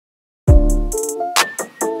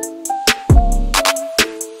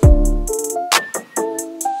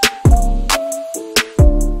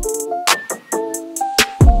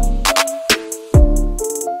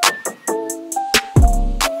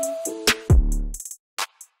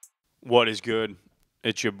What is good?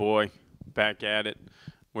 It's your boy, back at it.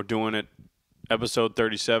 We're doing it. Episode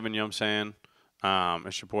 37, Yahmsayin.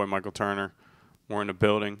 It's your boy, Michael Turner. We're in the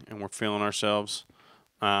building, and we're feeling ourselves.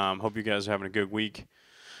 Hope you guys are having a good week.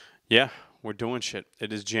 Yeah, we're doing shit.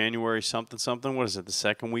 It is January something something. What is it, the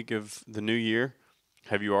second week of the new year?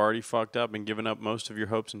 Have you already fucked up and given up most of your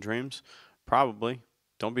hopes and dreams? Probably.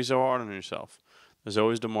 Don't be so hard on yourself. There's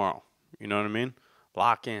always tomorrow. You know what I mean?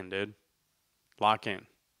 Lock in, dude. Lock in.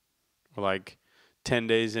 We're like 10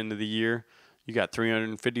 days into the year. You got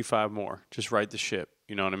 355 more. Just right the ship.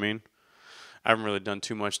 You know what I mean? I haven't really done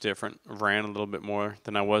too much different. Ran a little bit more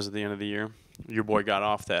than I was at the end of the year. Your boy got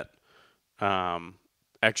off that um,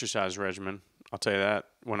 exercise regimen. I'll tell you that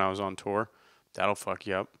when I was on tour. That'll fuck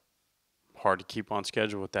you up. Hard to keep on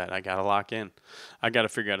schedule with that. I got to lock in. I got to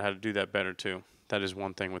figure out how to do that better too. That is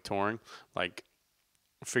one thing with touring. Like,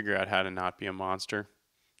 figure out how to not be a monster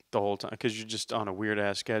the whole time because you're just on a weird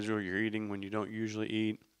ass schedule. You're eating when you don't usually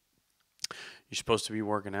eat. You're supposed to be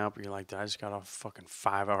working out, but you're like, I just got off a fucking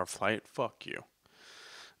 5-hour flight. Fuck you.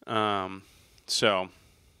 So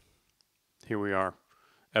here we are,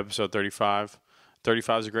 episode 35.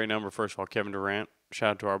 35 is a great number. First of all, Kevin Durant.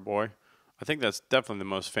 Shout out to our boy. I think that's definitely the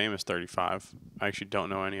most famous 35. I actually don't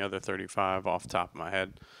know any other 35 off the top of my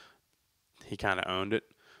head. He kind of owned it.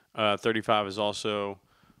 35 is also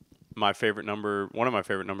my favorite number, one of my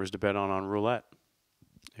favorite numbers to bet on roulette.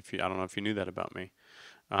 I don't know if you knew that about me.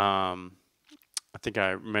 I think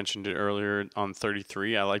I mentioned it earlier on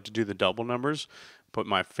 33. I like to do the double numbers, but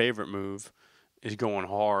my favorite move is going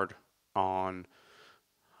hard on,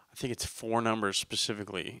 I think it's four numbers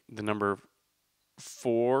specifically. The number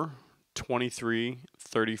 4, 23,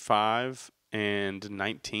 35, and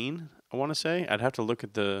 19, I want to say. I'd have to look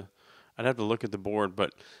at the board,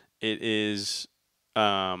 but it is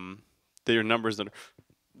they are numbers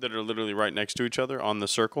that are literally right next to each other on the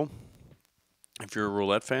circle. If you're a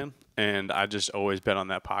roulette fan, and I just always bet on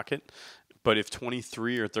that pocket. But if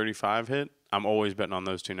 23 or 35 hit, I'm always betting on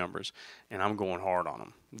those two numbers, and I'm going hard on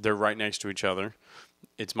them. They're right next to each other.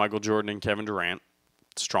 It's Michael Jordan and Kevin Durant.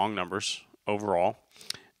 Strong numbers overall.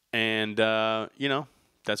 And,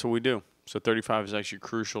 that's what we do. So 35 is actually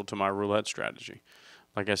crucial to my roulette strategy.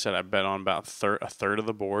 Like I said, I bet on about a third of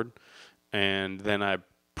the board, and then I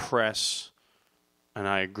press and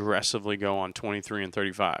I aggressively go on 23 and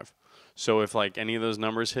 35. So if like any of those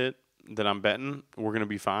numbers hit that I'm betting, we're going to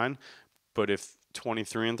be fine. But if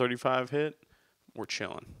 23 and 35 hit, we're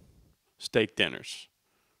chilling. Steak dinners.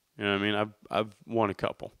 You know what I mean? I've won a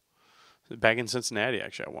couple. Back in Cincinnati,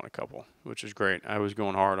 actually, I won a couple, which is great. I was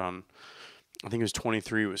going hard on, I think it was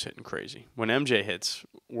 23 was hitting crazy. When MJ hits,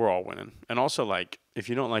 we're all winning. And also, like, if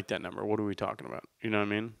you don't like that number, what are we talking about? You know what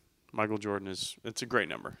I mean? Michael Jordan it's a great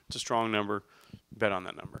number. It's a strong number. Bet on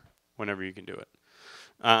that number whenever you can do it.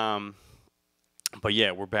 But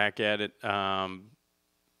yeah, we're back at it.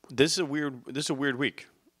 This is a weird week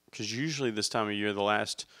because usually this time of year, the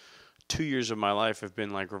last 2 years of my life have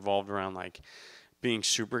been like revolved around like being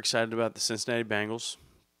super excited about the Cincinnati Bengals,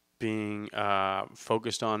 being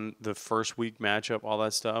focused on the first week matchup, all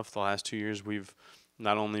that stuff. The last 2 years, we've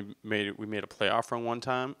not only made a playoff run one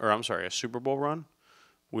time, or I'm sorry, a Super Bowl run.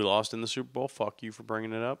 We lost in the Super Bowl. Fuck you for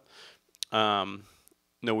bringing it up.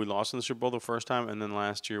 No, we lost in the Super Bowl the first time, and then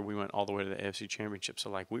last year we went all the way to the AFC Championship. So,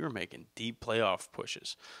 like, we were making deep playoff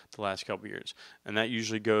pushes the last couple of years, and that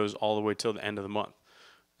usually goes all the way till the end of the month.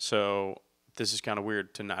 So this is kind of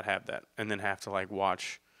weird to not have that and then have to, like,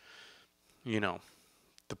 watch, the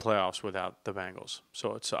playoffs without the Bengals.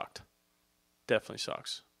 So it sucked. Definitely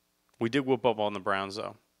sucks. We did whoop up on the Browns,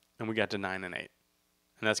 though, and we got to 9-8, and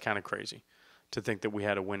that's kind of crazy to think that we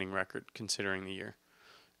had a winning record considering the year.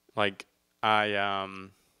 Like, I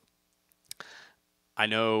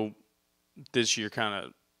know this year kind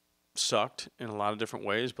of sucked in a lot of different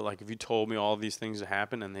ways, but like if you told me all these things that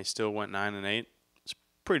happened and they still went 9-8, it's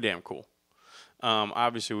pretty damn cool.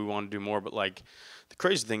 Obviously we want to do more, but like the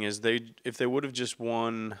crazy thing is if they would have just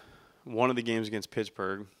won one of the games against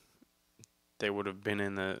Pittsburgh, they would have been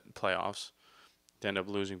in the playoffs. They end up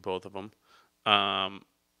losing both of them.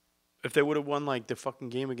 If they would have won like the fucking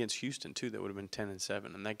game against Houston too, they would have been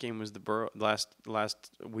 10-7. And that game was the last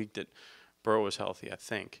week that Burrow was healthy, I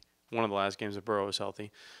think. One of the last games that Burrow was healthy,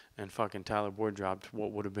 and fucking Tyler Boyd dropped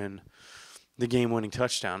what would have been the game-winning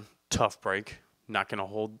touchdown. Tough break. Not gonna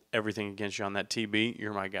hold everything against you on that TB.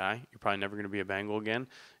 You're my guy. You're probably never gonna be a Bengal again.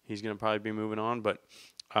 He's gonna probably be moving on, but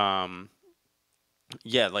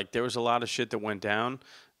yeah, like there was a lot of shit that went down,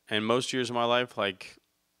 and most years of my life, like.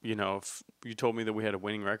 If you told me that we had a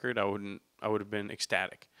winning record, I would have been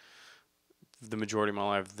ecstatic. The majority of my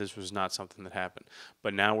life, this was not something that happened.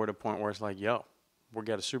 But now we're at a point where it's like, yo, we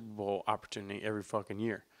got a Super Bowl opportunity every fucking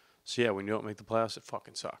year. So, yeah, when you don't make the playoffs, it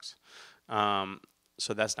fucking sucks.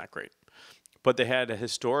 So that's not great. But they had a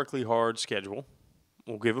historically hard schedule.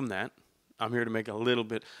 We'll give them that. I'm here to make a little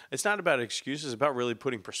bit. It's not about excuses. It's about really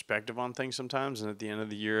putting perspective on things sometimes. And at the end of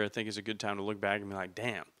the year, I think it's a good time to look back and be like,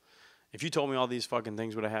 damn, if you told me all these fucking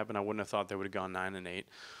things would have happened, I wouldn't have thought they would have gone 9-8.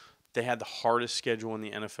 They had the hardest schedule in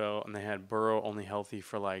the NFL, and they had Burrow only healthy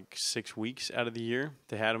for like 6 weeks out of the year.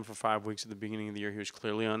 They had him for 5 weeks at the beginning of the year. He was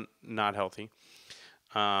clearly not healthy.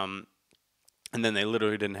 And then they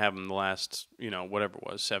literally didn't have him the last, whatever it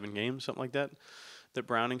was, 7 games, something like that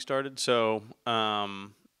Browning started. So,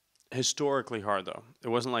 historically hard, though. It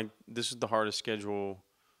wasn't like this is the hardest schedule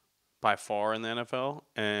by far in the NFL.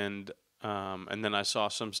 And then I saw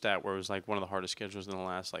some stat where it was like one of the hardest schedules in the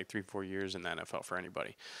last like 3-4 years in the NFL for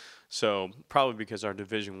anybody. So probably because our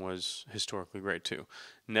division was historically great too.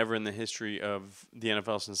 Never in the history of the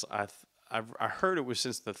NFL since I heard it was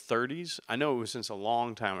since the 30s. I know it was since a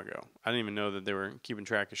long time ago. I didn't even know that they were keeping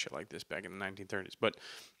track of shit like this back in the 1930s. But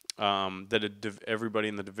everybody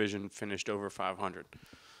in the division finished over 500.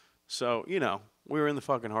 So, we were in the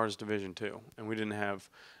fucking hardest division too. And we didn't have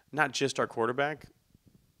not just our quarterback,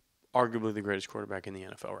 arguably the greatest quarterback in the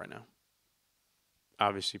NFL right now.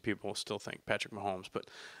 Obviously, people still think Patrick Mahomes, but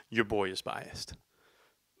your boy is biased.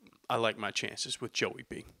 I like my chances with Joey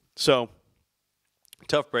B. So,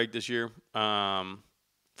 tough break this year.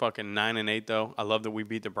 Fucking 9-8 though. I love that we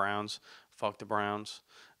beat the Browns. Fuck the Browns.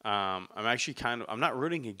 I'm actually I'm not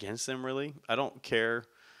rooting against them really. I don't care.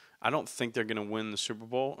 I don't think they're gonna win the Super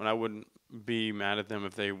Bowl, and I wouldn't be mad at them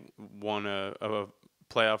if they won a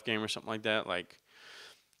playoff game or something like that. Like,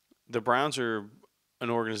 the Browns are an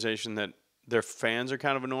organization that their fans are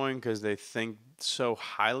kind of annoying because they think so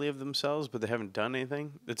highly of themselves, but they haven't done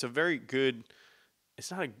anything. It's a very good.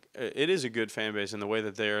 It is a good fan base in the way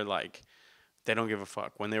that they're like, they don't give a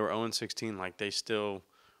fuck. When they were 0-16, like, they still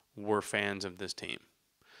were fans of this team.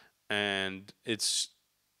 And it's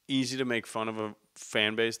easy to make fun of a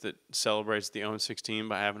fan base that celebrates the 0-16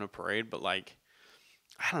 by having a parade, but like,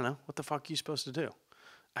 I don't know. What the fuck are you supposed to do?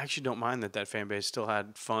 I actually don't mind that fan base still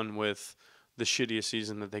had fun with the shittiest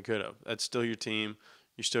season that they could have. That's still your team.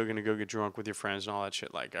 You're still going to go get drunk with your friends and all that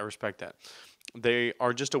shit. Like, I respect that. They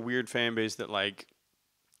are just a weird fan base that, like,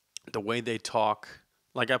 the way they talk,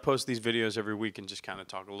 like, I post these videos every week and just kind of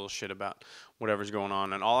talk a little shit about whatever's going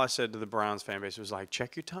on. And all I said to the Browns fan base was like,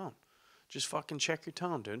 check your tone. Just fucking check your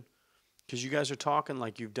tone, dude. Because you guys are talking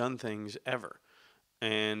like you've done things ever.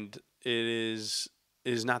 And it is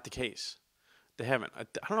not the case. They haven't. I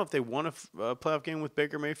don't know if they won a playoff game with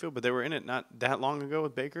Baker Mayfield, but they were in it not that long ago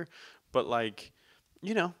with Baker. But, like,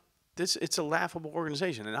 it's a laughable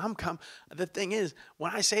organization. And the thing is,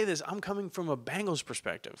 when I say this, I'm coming from a Bengals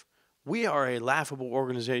perspective. We are a laughable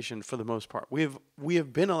organization for the most part. We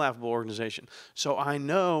have been a laughable organization. So I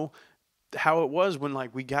know how it was when,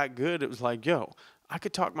 like, we got good. It was like, yo, I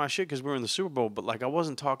could talk my shit because we were in the Super Bowl, but, like, I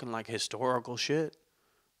wasn't talking, like, historical shit.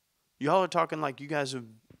 Y'all are talking like you guys have,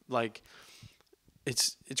 like,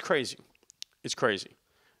 it's crazy. It's crazy.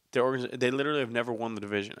 They literally have never won the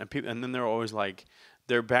division. And then they're always like,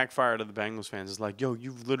 they're backfired of the Bengals fans. It's like, yo,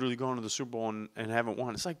 you've literally gone to the Super Bowl and haven't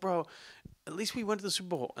won. It's like, bro, at least we went to the Super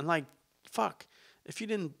Bowl. And, like, fuck. If you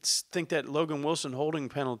didn't think that Logan Wilson holding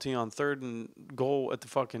penalty on 3rd and goal at the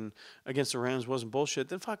fucking against the Rams wasn't bullshit,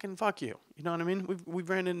 then fucking fuck you. You know what I mean? We've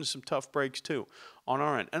ran into some tough breaks too on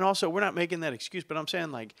our end. And also, we're not making that excuse, but I'm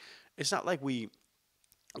saying, like, it's not like we're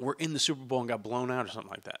in the Super Bowl and got blown out or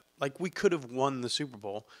something like that. Like, we could have won the Super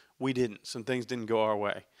Bowl. We didn't. Some things didn't go our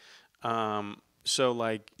way. So,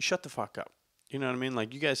 like, shut the fuck up. You know what I mean?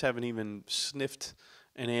 Like, you guys haven't even sniffed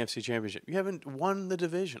an AFC championship. You haven't won the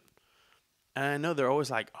division. And I know they're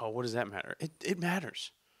always like, oh, what does that matter? It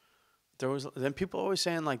matters. Then people are always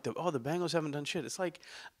saying, like, the Bengals haven't done shit. It's like,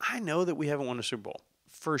 I know that we haven't won a Super Bowl.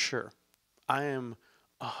 For sure. I am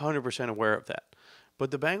 100% aware of that.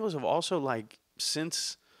 But the Bengals have also, like,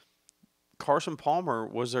 since Carson Palmer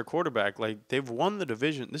was their quarterback, like, they've won the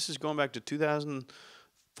division. This is going back to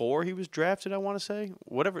 2004 he was drafted, I want to say.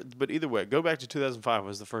 Whatever. But either way, go back to 2005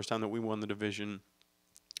 was the first time that we won the division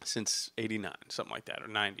since 89, something like that, or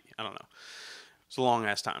 90. I don't know. It's a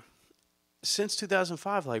long-ass time. Since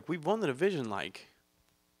 2005, like, we've won the division, like,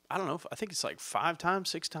 I don't know. I think it's like 5 times,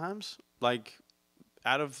 6 times. Like,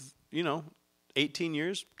 out of, 18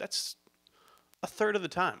 years, that's a third of the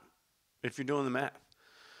time, if you're doing the math.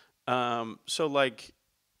 So, like,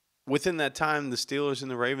 within that time, the Steelers and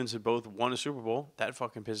the Ravens had both won a Super Bowl. That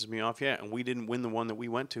fucking pisses me off, yeah. And we didn't win the one that we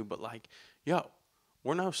went to. But, like, yo,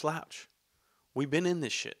 we're no slouch. We've been in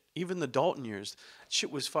this shit. Even the Dalton years,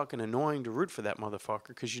 shit was fucking annoying to root for that motherfucker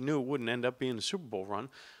because you knew it wouldn't end up being a Super Bowl run.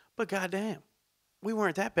 But goddamn, we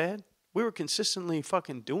weren't that bad. We were consistently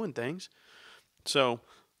fucking doing things. So,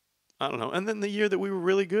 I don't know. And then the year that we were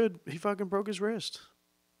really good, he fucking broke his wrist.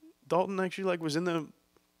 Dalton actually was in the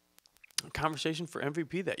conversation for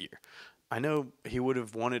MVP that year. I know he would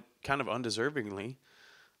have won it kind of undeservingly,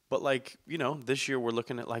 but this year we're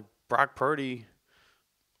looking at Brock Purdy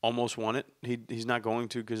almost won it. He's not going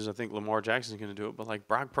to because I think Lamar Jackson's going to do it. But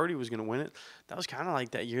Brock Purdy was going to win it. That was kind of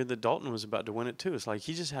like that year that Dalton was about to win it too. It's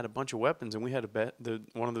he just had a bunch of weapons, and we had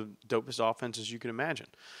one of the dopest offenses you could imagine.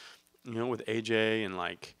 With AJ and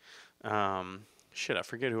I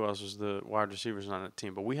forget who else was the wide receivers on that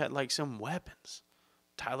team, but we had some weapons.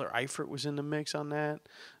 Tyler Eifert was in the mix on that.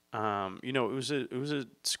 It was a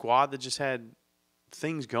squad that just had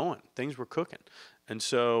things going. Things were cooking, and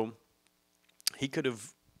so he could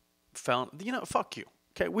have found, fuck you.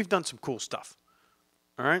 Okay, we've done some cool stuff.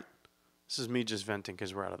 All right? This is me just venting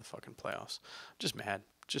because we're out of the fucking playoffs. I'm just mad.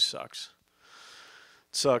 Just sucks.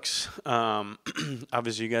 It sucks.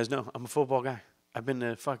 Obviously, you guys know I'm a football guy. I've been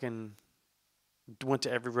went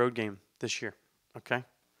to every road game this year. Okay?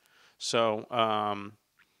 So,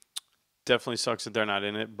 definitely sucks that they're not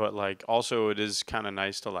in it. But, also it is kind of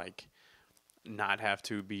nice to, not have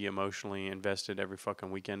to be emotionally invested every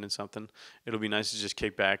fucking weekend in something. It'll be nice to just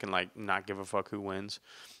kick back and not give a fuck who wins.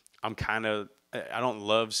 I don't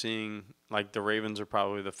love seeing the Ravens are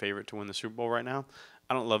probably the favorite to win the Super Bowl right now.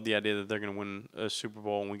 I don't love the idea that they're going to win a Super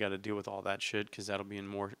Bowl and we got to deal with all that shit because that'll be in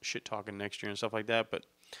more shit talking next year and stuff like that. But,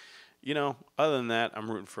 other than that,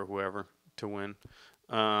 I'm rooting for whoever to win.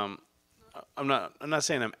 I'm not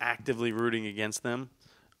saying I'm actively rooting against them.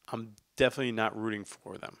 I'm definitely not rooting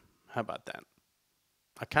for them. How about that?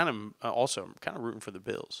 I'm rooting for the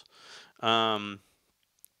Bills.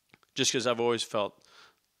 Just because I've always felt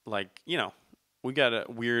we got a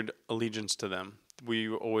weird allegiance to them. We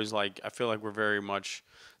always I feel like we're very much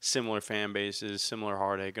similar fan bases, similar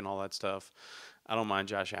heartache and all that stuff. I don't mind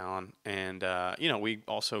Josh Allen. And, we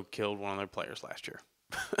also killed one of their players last year.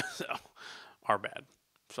 So, our bad.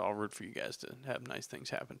 So I'll root for you guys to have nice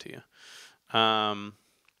things happen to you. And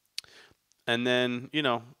then,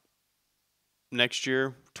 next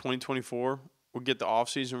year, 2024, we'll get the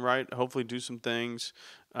offseason right, hopefully do some things,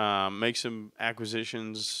 make some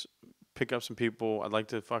acquisitions, pick up some people. I'd like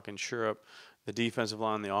to fucking shore up the defensive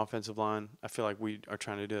line, the offensive line. I feel like we are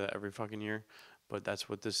trying to do that every fucking year, but that's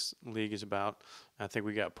what this league is about. I think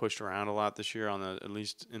we got pushed around a lot this year at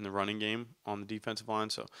least in the running game on the defensive line,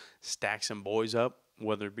 so stack some boys up,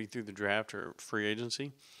 whether it be through the draft or free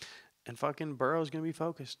agency. And fucking Burrow's going to be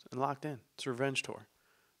focused and locked in. It's a revenge tour.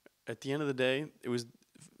 At the end of the day, it was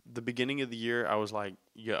the beginning of the year. I was like,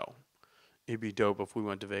 yo, it'd be dope if we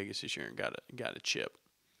went to Vegas this year and got a chip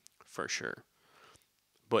for sure.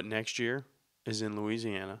 But next year is in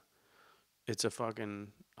Louisiana. It's a fucking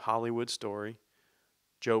Hollywood story.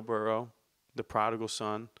 Joe Burrow, the prodigal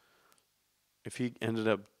son, if he ended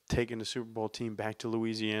up taking the Super Bowl team back to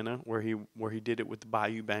Louisiana where he did it with the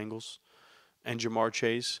Bayou Bengals and Jamar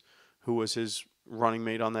Chase, who was his running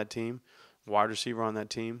mate on that team, wide receiver on that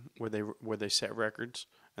team where they set records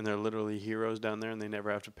and they're literally heroes down there and they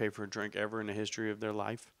never have to pay for a drink ever in the history of their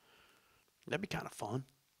life. That'd be kind of fun.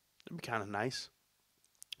 That'd be kind of nice.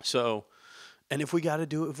 So, and if we got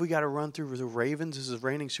to run through the Ravens as the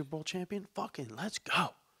reigning Super Bowl champion, fucking let's go.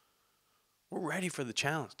 We're ready for the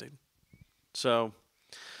challenge, dude. So,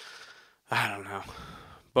 I don't know.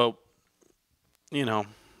 But,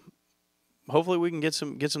 hopefully we can get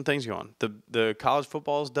some things going. The college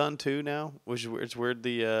football is done too now, which it's weird.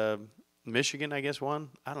 The Michigan, I guess, won.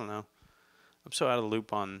 I don't know. I'm so out of the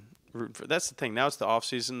loop on rooting for. That's the thing. Now it's the off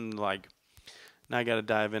season. Now I got to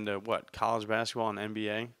dive into college basketball and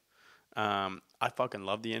NBA. I fucking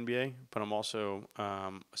love the NBA, but I'm also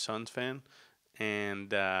a Suns fan, and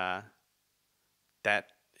that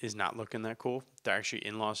is not looking that cool. They're actually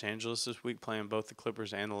in Los Angeles this week playing both the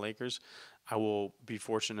Clippers and the Lakers. I will be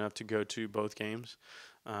fortunate enough to go to both games.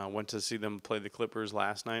 Went to see them play the Clippers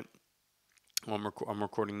last night. I'm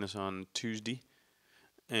recording this on Tuesday.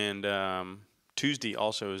 And Tuesday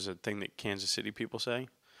also is a thing that Kansas City people say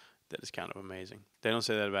that is kind of amazing. They don't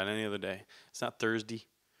say that about any other day. It's not Thursday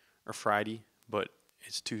or Friday, but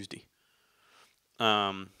it's Tuesday.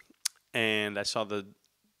 And I saw the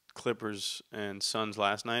Clippers and Suns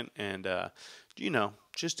last night, and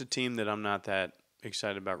just a team that I'm not that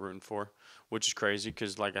excited about rooting for, which is crazy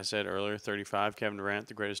because, like I said earlier, 35, Kevin Durant,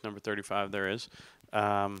 the greatest number 35 there is.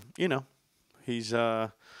 He's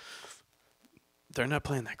they're not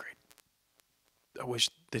playing that great. I wish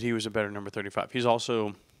that he was a better number 35. He's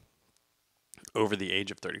also over the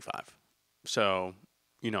age of 35. So,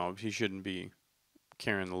 he shouldn't be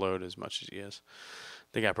carrying the load as much as he is.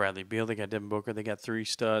 They got Bradley Beal, they got Devin Booker, they got 3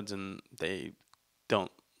 studs, and they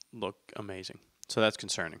don't look amazing. So that's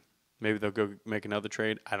concerning. Maybe they'll go make another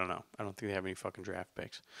trade. I don't know. I don't think they have any fucking draft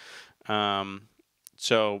picks.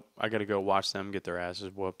 So I got to go watch them get their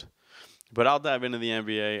asses whooped. But I'll dive into the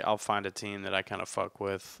NBA. I'll find a team that I kind of fuck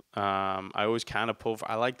with. I always kind of pull for.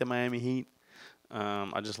 I like the Miami Heat.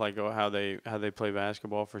 I just like how they play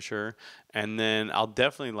basketball for sure. And then I'll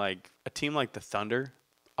definitely like a team like the Thunder.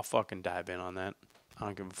 I'll fucking dive in on that. I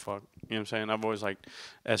don't give a fuck. You know what I'm saying? I've always liked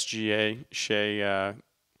SGA, Shea,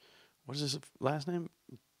 what is his last name?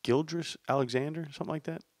 Gildress Alexander, something like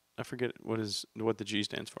that. I forget what the G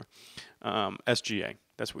stands for. SGA,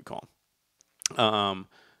 that's what we call him.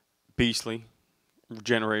 Beastly,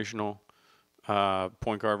 generational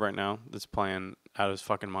point guard right now that's playing out of his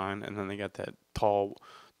fucking mind. And then they got that tall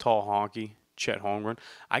honky, Chet Holmgren.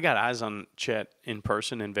 I got eyes on Chet in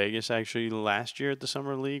person in Vegas actually last year at the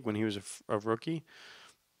Summer League when he was a rookie.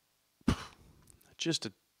 Just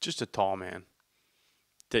a tall man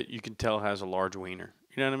that you can tell has a large wiener.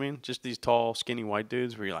 You know what I mean? Just these tall, skinny white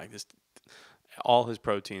dudes where you're like, this, all his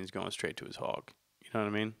protein's going straight to his hog. You know what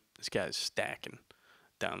I mean? This guy's stacking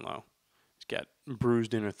down low. He's got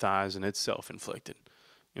bruised inner thighs, and it's self-inflicted. You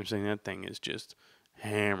know what I'm saying? That thing is just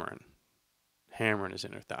hammering his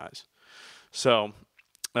inner thighs. So,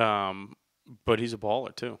 but he's a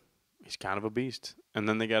baller, too. He's kind of a beast. And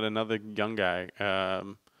then they got another young guy,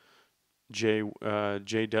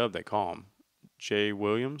 J-Dub, they call him. Jay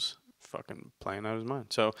Williams, fucking playing out of his mind.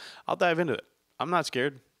 So I'll dive into it. I'm not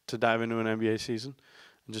scared to dive into an NBA season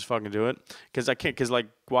and just fucking do it. Because I can't, like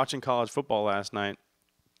watching college football last night,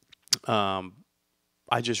 I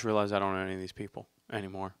just realized I don't know any of these people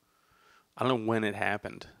anymore. I don't know when it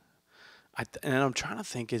happened. And I'm trying to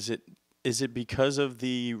think, is it because of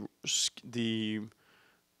the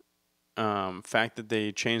fact that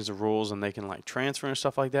they changed the rules and they can like transfer and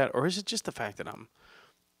stuff like that? Or is it just the fact that I'm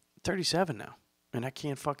 37 now and I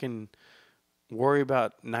can't fucking worry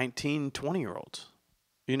about 19, 20-year-olds?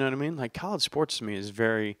 You know what I mean? Like college sports to me is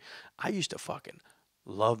I used to fucking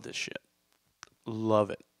love this shit. Love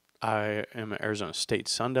it. I am an Arizona State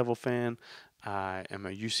Sun Devil fan. I am a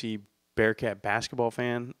UC Bearcat basketball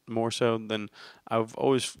fan more so than I've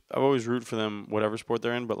always rooted for them, whatever sport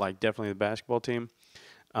they're in, but like definitely the basketball team.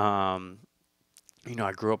 I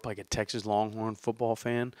grew up like a Texas Longhorn football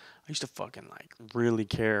fan. I used to fucking like really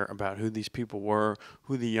care about who these people were,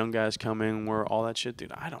 who the young guys come in were, all that shit.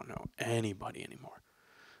 Dude, I don't know anybody anymore.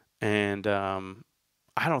 And I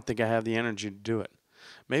don't think I have the energy to do it.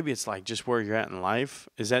 Maybe it's like just where you're at in life.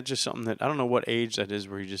 Is that just something that, I don't know what age that is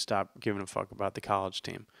where you just stop giving a fuck about the college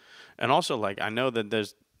team. And also like I know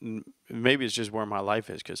that maybe it's just where my life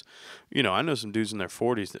is because, I know some dudes in their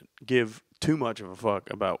 40s that give too much of a fuck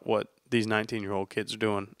about what these 19-year-old kids are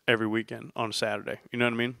doing every weekend on a Saturday. You know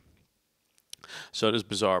what I mean? So it is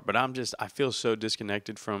bizarre. But I feel so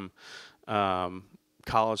disconnected from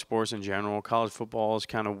college sports in general. College football is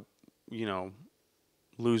kind of,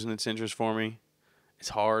 losing its interest for me. It's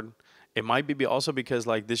hard. It might be also because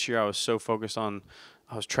like this year I was so focused on,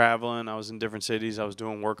 I was traveling, I was in different cities, I was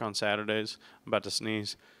doing work on Saturdays. I'm about to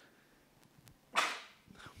sneeze.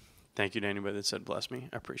 Thank you to anybody that said bless me.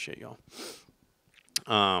 I appreciate y'all.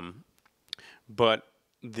 But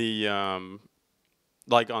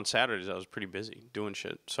like on Saturdays I was pretty busy doing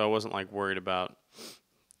shit. So I wasn't like worried about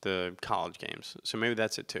the college games. So maybe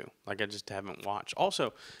that's it too. Like I just haven't watched.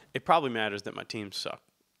 Also, it probably matters that my teams suck.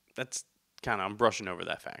 That's I'm brushing over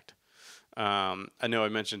that fact. I know I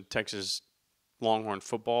mentioned Texas Longhorn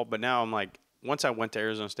football, but now I'm like, once I went to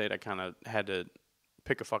Arizona State, I kind of had to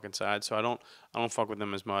pick a fucking side. So I don't fuck with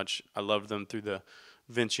them as much. I loved them through the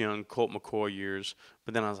Vince Young, Colt McCoy years,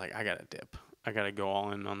 but then I was like, I gotta dip. I gotta go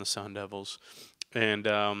all in on the Sun Devils, and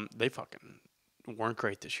they fucking weren't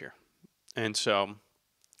great this year, and so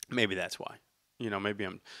maybe that's why. Maybe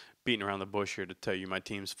I'm beating around the bush here to tell you my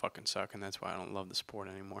teams fucking suck, and that's why I don't love the sport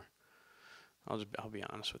anymore. I'll be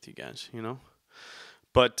honest with you guys,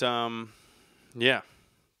 But yeah,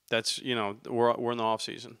 that's we're in the off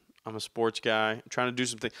season. I'm a sports guy. I'm trying to do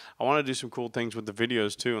something. I want to do some cool things with the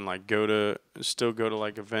videos too, and like go to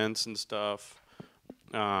like events and stuff,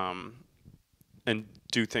 and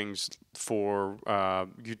do things for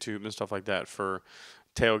YouTube and stuff like that for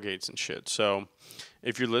tailgates and shit. So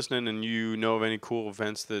if you're listening and you know of any cool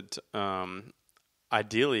events that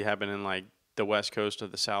ideally happen in like the West Coast or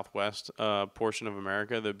the Southwest portion of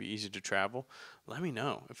America that'd be easy to travel, let me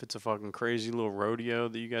know. If it's a fucking crazy little rodeo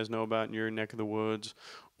that you guys know about in your neck of the woods,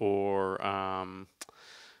 or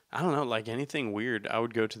I don't know, like anything weird, I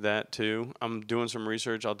would go to that too. I'm doing some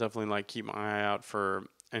research. I'll definitely like keep my eye out for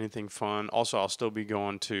anything fun. Also, I'll still be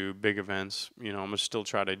going to big events. You know, I'm gonna still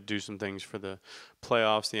try to do some things for the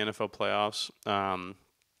playoffs, the NFL playoffs.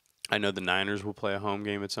 I know the Niners will play a home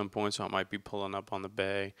game at some point, so I might be pulling up on the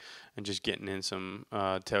Bay and just getting in some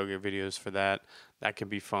tailgate videos for that. That could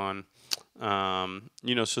be fun.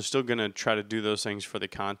 You know, so still gonna try to do those things for the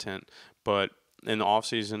content, but in the off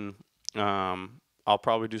season, I'll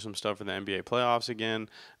probably do some stuff for the NBA playoffs again,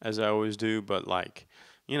 as I always do. But like,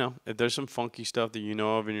 you know, if there's some funky stuff that you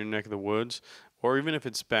know of in your neck of the woods, or even if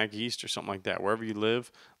it's back east or something like that, wherever you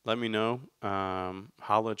live, let me know.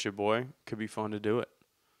 Holla at your boy. Could be fun to do it.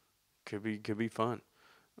 Could be fun.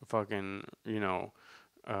 Fucking, you know,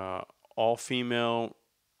 all female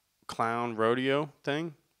clown rodeo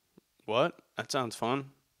thing. What? That sounds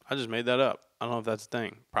fun. I just made that up. I don't know if that's a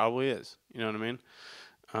thing. Probably is. You know what I mean?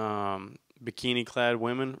 Bikini clad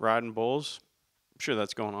women riding bulls. I'm sure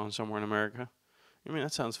that's going on somewhere in America. I mean,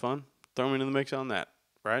 that sounds fun. Throw me in the mix on that,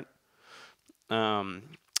 right?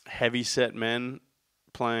 Heavy set men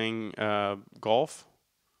playing golf.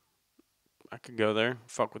 I could go there,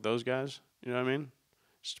 fuck with those guys. You know what I mean?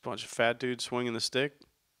 Just a bunch of fat dudes swinging the stick.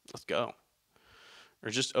 Let's go. Or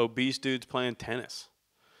just obese dudes playing tennis.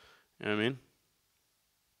 You know what I mean?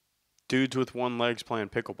 Dudes with one legs playing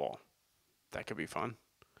pickleball. That could be fun.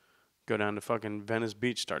 Go down to fucking Venice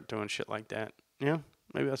Beach, start doing shit like that. Yeah,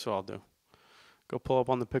 maybe that's what I'll do. Go pull up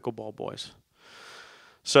on the pickleball boys.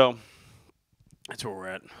 So, that's where we're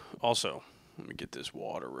at. Also, let me get this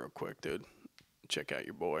water real quick, dude. Check out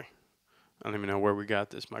your boy. I don't even know where we got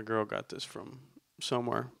this. My girl got this from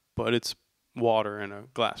somewhere, but it's water in a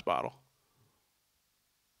glass bottle.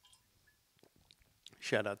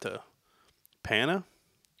 Shout out to Pana,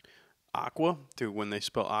 Aqua. Dude, when they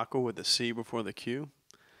spell Aqua with a C before the Q,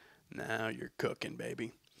 now you're cooking,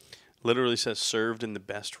 baby. Literally says served in the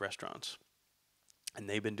best restaurants. And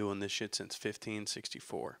they've been doing this shit since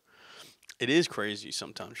 1564. It is crazy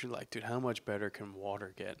sometimes. You're like, dude, how much better can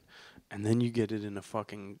water get? And then you get it in a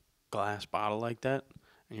fucking glass bottle like that,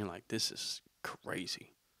 and you're like, this is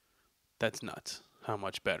crazy. That's nuts how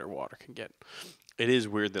much better water can get. It is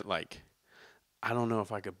weird that, like, I don't know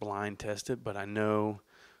if I could blind test it, but I know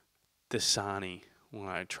Dasani when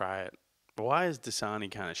I try it. Why is Dasani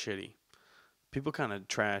kind of shitty? People kind of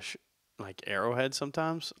trash, like, Arrowhead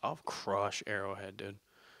sometimes. I'll crush Arrowhead, dude.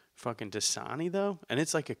 Fucking Dasani, though? And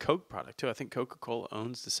it's like a Coke product, too. I think Coca-Cola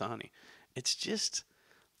owns Dasani. It's just,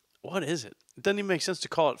 what is it? It doesn't even make sense to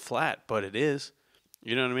call it flat, but it is.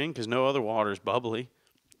 You know what I mean? Because no other water is bubbly.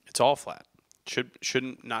 It's all flat.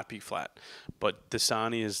 Shouldn't not be flat. But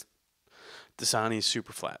Dasani is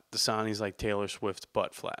super flat. Dasani's like Taylor Swift's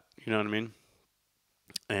butt flat. You know what I mean?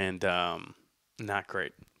 And not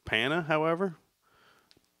great. Pana, however,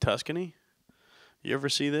 Tuscany. You ever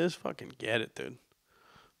see this? Fucking get it, dude.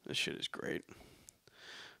 This shit is great.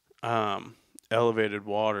 Elevated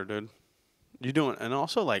water, dude. You doing, and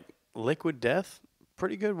also like Liquid Death,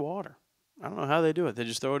 pretty good water. I don't know how they do it. They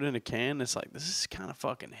just throw it in a can. It's like, this is kind of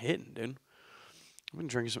fucking hitting, dude. I've been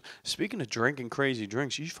drinking some. Speaking of drinking crazy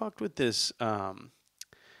drinks, you fucked with this.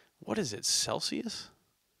 What is it? Celsius.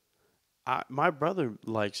 My brother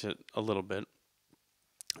likes it a little bit,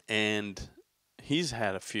 and he's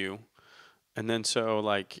had a few, and then so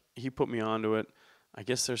like he put me onto it. I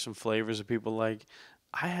guess there's some flavors that people like.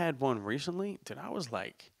 I had one recently, dude. I was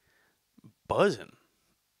like buzzing.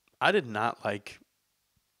 I did not like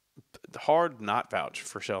hard not vouch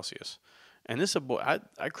for Celsius, and this a boy.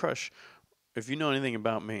 I crush. If you know anything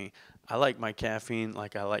about me, I like my caffeine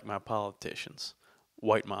like I like my politicians.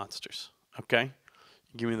 White Monsters. Okay?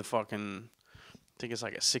 Give me the fucking, I think it's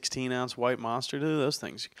like a 16-ounce White Monster, dude. Those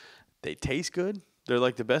things, they taste good. They're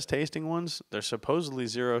like the best tasting ones. They're supposedly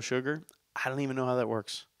zero sugar. I don't even know how that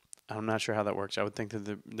works. I'm not sure how that works. I would think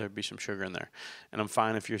that there'd be some sugar in there. And I'm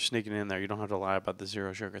fine if you're sneaking in there. You don't have to lie about the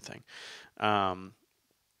zero sugar thing.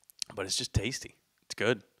 But it's just tasty. It's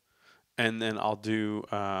good. And then I'll do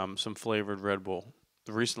some flavored Red Bull.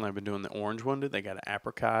 Recently, I've been doing the orange one, dude. They got an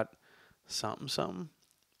apricot something.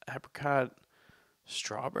 Apricot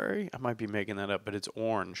strawberry? I might be making that up, but it's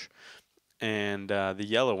orange. And the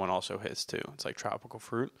yellow one also hits, too. It's like tropical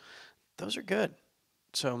fruit. Those are good.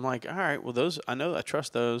 So I'm like, all right, well, those, I know I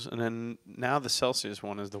trust those. And then now the Celsius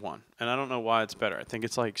one is the one. And I don't know why it's better. I think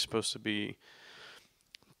it's like supposed to be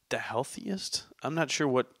the healthiest. I'm not sure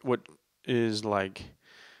what is like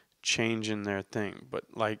changing their thing, but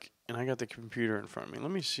like, and I got the computer in front of me.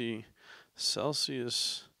 Let me see.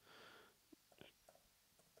 Celsius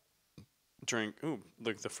drink. Ooh,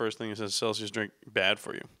 look, the first thing it says Celsius drink bad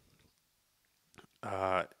for you.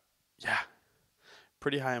 Yeah.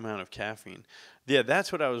 pretty high amount of caffeine. Yeah,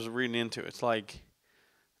 that's what I was reading into. It's like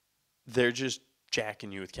they're just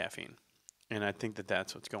jacking you with caffeine, and I think that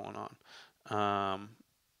that's what's going on.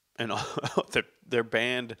 And they're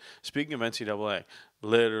banned. Speaking of NCAA,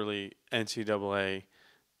 literally NCAA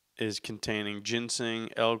is containing ginseng,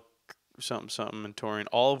 elk, something, something, and taurine,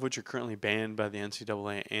 all of which are currently banned by the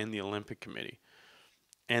NCAA and the Olympic Committee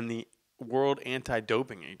and the World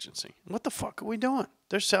Anti-Doping Agency. What the fuck are we doing?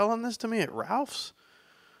 They're selling this to me at Ralph's?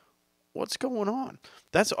 What's going on?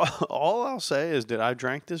 That's all I'll say is that I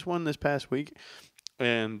drank this one this past week,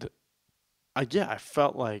 and I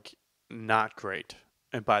felt like not great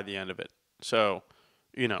and by the end of it. So,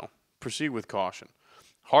 proceed with caution.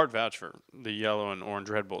 Hard vouch for the yellow and orange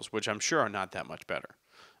Red Bulls, which I'm sure are not that much better.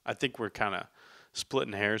 I think we're kind of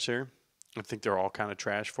splitting hairs here. I think they're all kind of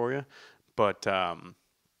trash for you. But I'll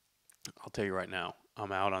tell you right now,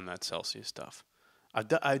 I'm out on that Celsius stuff.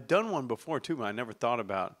 I've done one before, too, but I never thought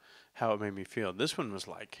about how it made me feel. This one was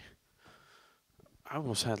like, I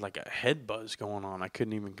almost had like a head buzz going on I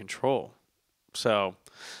couldn't even control. So,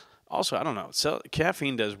 also, I don't know. So,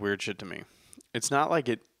 caffeine does weird shit to me. It's not like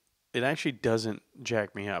it actually doesn't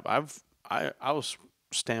jack me up. I will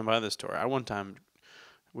stand by this story. I one time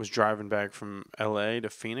was driving back from L.A. to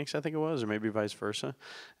Phoenix, I think it was, or maybe vice versa,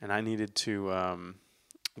 and I needed to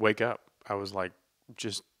wake up. I was like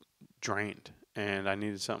just drained, and I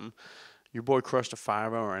needed something. Your boy crushed a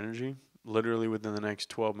 5-hour energy. Literally within the next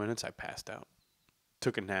 12 minutes, I passed out.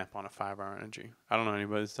 Took a nap on a 5-hour energy. I don't know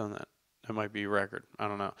anybody that's done that. That might be a record. I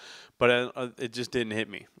don't know. But it just didn't hit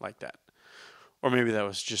me like that. Or maybe that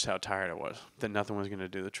was just how tired I was, that nothing was going to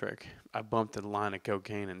do the trick. I bumped a line of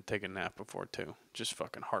cocaine and take a nap before, too. Just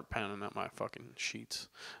fucking heart pounding at my fucking sheets.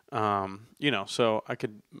 So I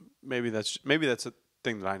could, maybe that's a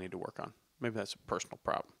thing that I need to work on. Maybe that's a personal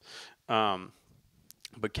problem.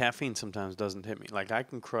 But caffeine sometimes doesn't hit me. Like, I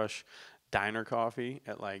can crush diner coffee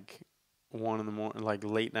at like 1 in the morning, like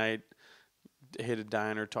late night, hit a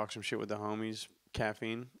diner, talk some shit with the homies,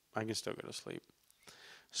 caffeine, I can still go to sleep.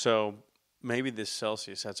 So maybe this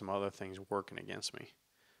Celsius had some other things working against me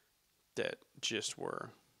that just were,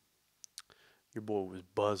 your boy was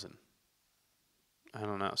buzzing. I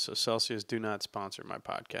don't know. So Celsius, do not sponsor my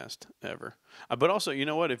podcast ever. But also, you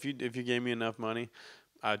know what? If you gave me enough money,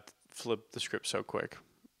 I'd flip the script so quick.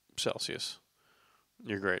 Celsius,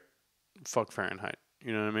 you're great. Fuck Fahrenheit.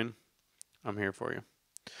 You know what I mean? I'm here for you.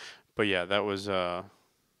 But yeah, that was,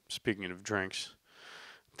 speaking of drinks,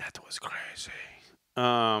 that was crazy.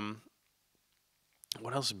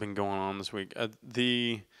 What else has been going on this week? And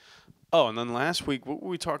then last week, what were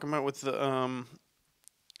we talking about with the,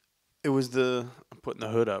 it was I'm putting the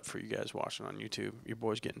hood up for you guys watching on YouTube. Your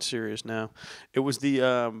boy's getting serious now. It was the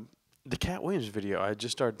Katt Williams video I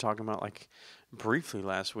just started talking about like briefly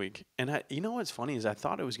last week. And you know what's funny is I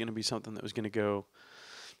thought it was going to be something that was going to go,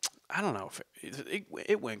 I don't know if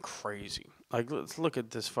it went crazy. Like, let's look at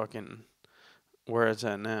this fucking, where it's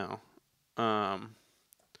at now.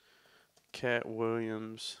 Katt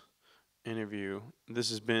Williams interview. This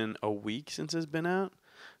has been a week since it's been out.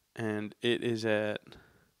 And it is at,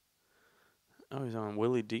 he's on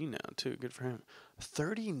Willie D now, too. Good for him.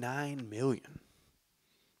 39 million.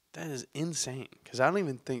 That is insane. Because I don't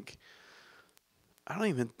even think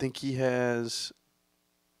he has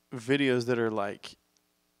videos that are like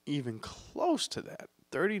even close to that.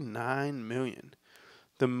 39 million.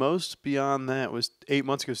 The most beyond that was 8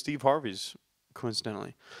 months ago. Steve Harvey's,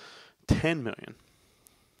 coincidentally, 10 million.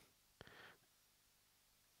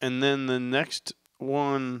 And then the next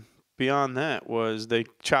one beyond that was they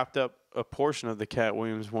chopped up a portion of the Katt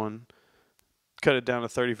Williams one, cut it down to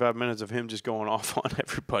 35 minutes of him just going off on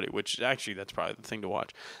everybody, which actually that's probably the thing to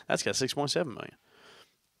watch. That's got 6.7 million.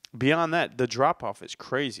 Beyond that, the drop-off is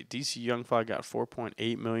crazy. DC Young Fly got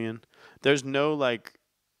 4.8 million. There's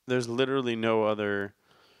literally no other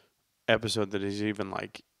episode that is even,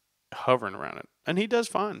 like, hovering around it. And he does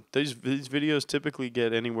fine. These videos typically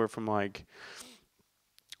get anywhere from, like,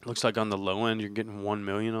 looks like on the low end, you're getting 1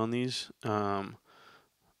 million on these.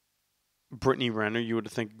 Brittany Renner, you would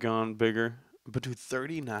have think gone bigger. But, dude,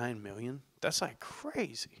 39 million? That's, like,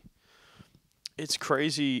 crazy. It's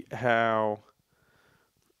crazy how...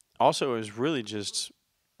 Also, is really just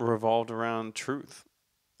revolved around truth.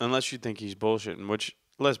 Unless you think he's bullshitting, which,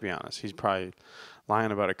 let's be honest, he's probably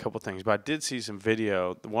lying about a couple things. But I did see some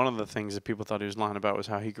video. One of the things that people thought he was lying about was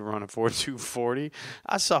how he could run a 4.240.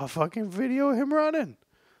 I saw a fucking video of him running.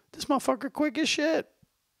 This motherfucker quick as shit.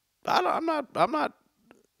 I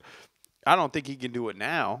don't think he can do it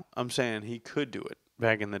now. I'm saying he could do it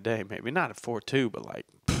back in the day. Maybe not at 4.2, but like,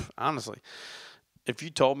 honestly, if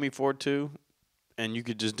you told me 4.2, and you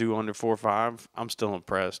could just do under 4.5, I'm still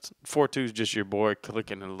impressed. 4.2 is just your boy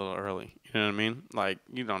clicking it a little early. You know what I mean? Like,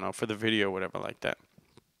 you don't know, for the video or whatever like that.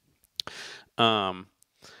 And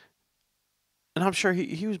I'm sure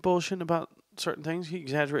he was bullshitting about certain things. He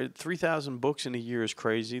exaggerated. 3,000 books in a year is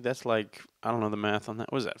crazy. That's like, I don't know the math on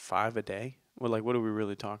that. What is that, 5 a day? Well, like, what are we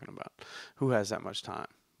really talking about? Who has that much time?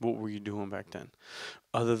 What were you doing back then?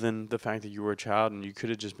 Other than the fact that you were a child and you could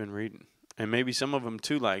have just been reading. And maybe some of them,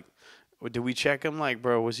 too, like, did we check him? Like,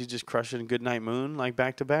 bro, was he just crushing Goodnight Moon, like,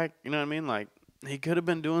 back to back? You know what I mean? Like, he could have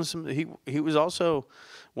been doing some. He was also,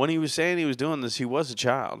 when he was saying he was doing this, he was a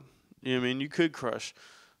child. You know what I mean? You could crush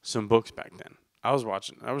some books back then. I was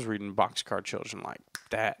reading Boxcar Children like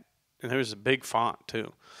that. And there was a big font,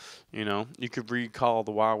 too. You know, you could read Call of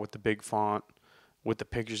the Wild with the big font, with the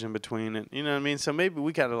pictures in between it. You know what I mean? So maybe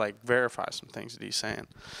we got to, like, verify some things that he's saying.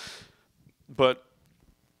 But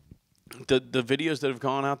the videos that have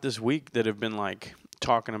gone out this week that have been, like,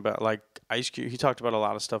 talking about, like, Ice Cube, he talked about a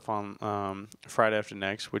lot of stuff on Friday After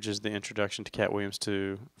Next, which is the introduction to Katt Williams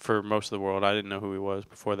for most of the world. I didn't know who he was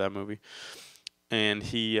before that movie. And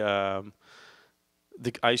the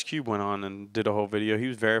Ice Cube went on and did a whole video. He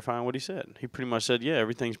was verifying what he said. He pretty much said, yeah,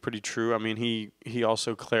 everything's pretty true. I mean, he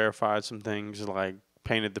also clarified some things, like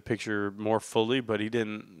painted the picture more fully, but he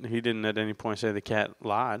didn't at any point say the cat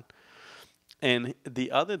lied. And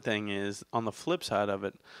the other thing is, on the flip side of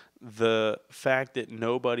it, the fact that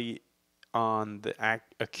nobody on the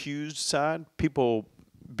accused side, people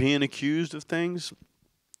being accused of things,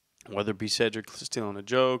 whether it be Cedric stealing a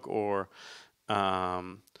joke or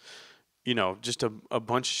you know, just a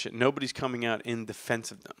bunch of shit. Nobody's coming out in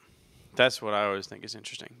defense of them. That's what I always think is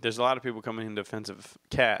interesting. There's a lot of people coming in defense of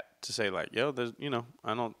Katt to say, like, yo, there's, you know,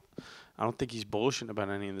 I don't think he's bullshitting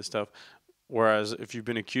about any of this stuff. Whereas if you've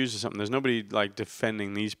been accused of something, there's nobody like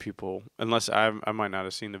defending these people, unless I might not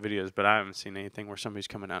have seen the videos, but I haven't seen anything where somebody's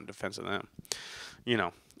coming out in defense of them. You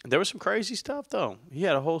know, there was some crazy stuff though. He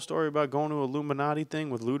had a whole story about going to an Illuminati thing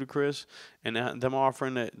with Ludacris and them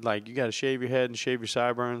offering that, like, you got to shave your head and shave your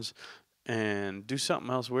sideburns and do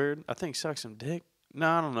something else weird. I think suck some dick. No,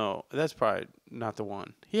 I don't know. That's probably not the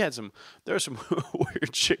one. There was some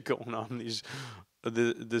weird shit going on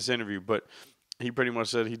in this interview, but he pretty much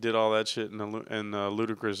said he did all that shit, and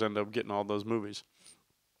Ludacris ended up getting all those movies.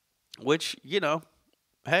 Which, you know,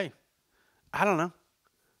 hey, I don't know.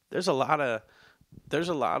 There's a lot of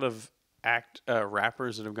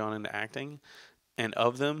rappers that have gone into acting, and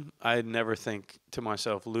of them, I'd never think to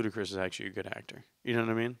myself, Ludacris is actually a good actor. You know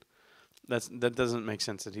what I mean? That doesn't make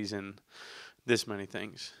sense that he's in this many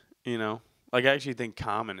things, you know? Like, I actually think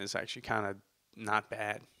Common is actually kind of not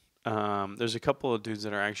bad. There's a couple of dudes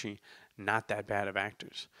that are actually not that bad of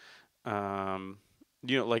actors. You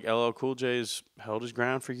know, like LL Cool J's held his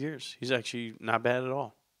ground for years. He's actually not bad at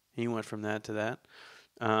all. He went from that to that.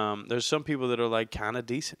 There's some people that are, like, kind of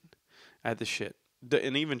decent at the shit.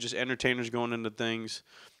 And even just entertainers going into things,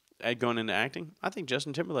 going into acting. I think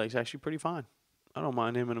Justin Timberlake's actually pretty fine. I don't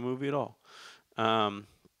mind him in a movie at all. But,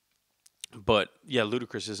 yeah,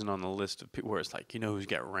 Ludacris isn't on the list of people where it's like, you know who's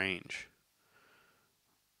got range?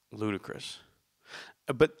 Ludacris.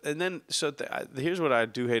 Here's what I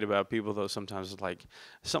do hate about people, though, sometimes. Is like,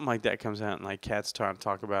 something like that comes out and, like, Katt's trying to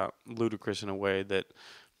talk about Ludacris in a way that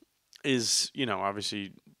is, you know,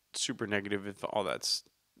 obviously super negative. If all that's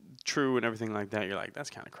true and everything like that, you're like, that's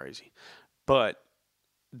kind of crazy. But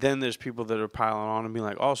then there's people that are piling on and being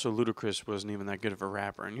like, also, Ludacris wasn't even that good of a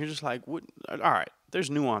rapper. And you're just like, what? All right, there's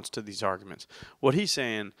nuance to these arguments. What he's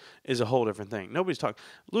saying is a whole different thing. Nobody's talking.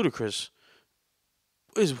 Ludacris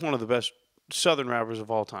is one of the best Southern rappers of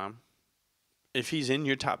all time. If he's in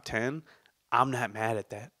your top 10, I'm not mad at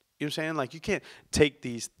that. You know what I'm saying? Like, you can't take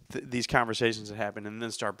these conversations that happen and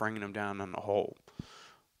then start bringing them down on the whole.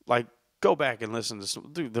 Like, go back and listen to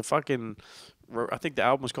some, dude, I think the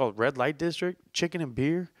album was called Red Light District, Chicken and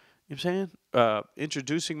Beer. You know what I'm saying?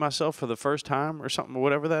 Introducing Myself for the First Time or something,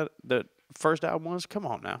 whatever that first album was. Come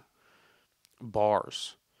on now.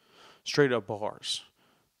 Bars. Straight up bars.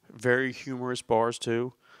 Very humorous bars,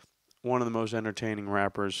 too. One of the most entertaining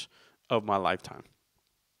rappers of my lifetime.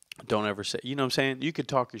 Don't ever say, you know what I'm saying? You could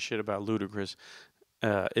talk your shit about Ludacris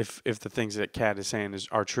if the things that Katt is saying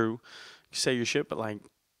are true. Say your shit, but, like,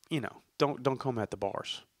 you know, don't come at the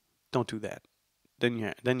bars. Don't do that.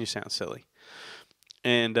 Then you sound silly.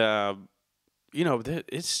 And you know,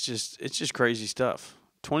 it's just crazy stuff.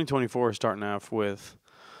 2024 is starting off with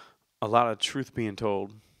a lot of truth being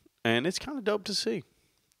told, and it's kind of dope to see.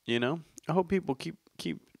 You know, I hope people keep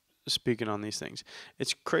speaking on these things.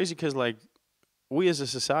 It's crazy because, like, we as a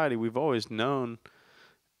society, we've always known.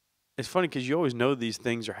 It's funny because you always know these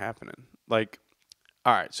things are happening. Like,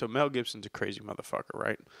 All right, so Mel Gibson's a crazy motherfucker,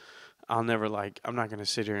 right? I'm not going to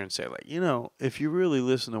sit here and say, like, if you really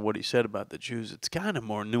listen to what he said about the Jews, it's kind of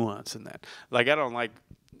more nuanced than that. Like, I don't like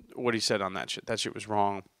what he said on that shit. That shit was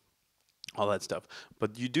wrong, all that stuff.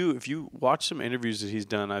 But if you watch some interviews that he's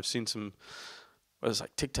done, I've seen some, what is it,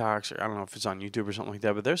 like TikToks, or I don't know if it's on YouTube or something like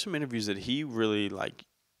that, but there's some interviews that he really, like,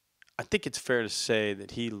 I think it's fair to say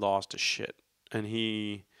that he lost his shit. And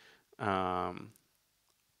he,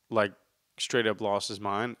 like, straight up lost his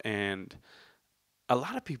mind. And a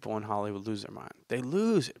lot of people in Hollywood lose their mind. They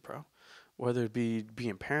lose it, bro. Whether it be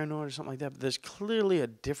being paranoid or something like that. But there's clearly a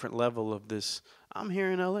different level of this. I'm here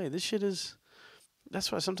in LA. This shit is. That's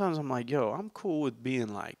why sometimes I'm like, yo, I'm cool with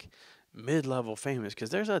being like mid-level famous, because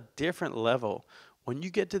there's a different level. When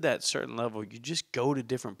you get to that certain level, you just go to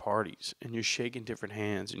different parties and you're shaking different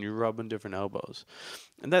hands and you're rubbing different elbows.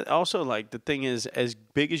 And that also, like, the thing is, as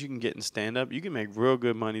big as you can get in stand-up, you can make real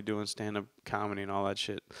good money doing stand-up comedy and all that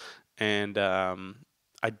shit. And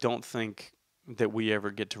I don't think that we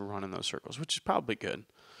ever get to run in those circles, which is probably good,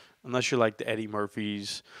 unless you're like the Eddie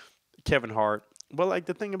Murphys, Kevin Hart. Well, like,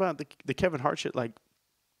 the thing about the Kevin Hart shit, like,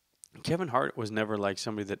 Kevin Hart was never like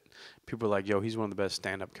somebody that people are like, yo, he's one of the best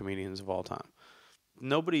stand-up comedians of all time.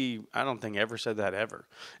 Nobody, I don't think, ever said that ever.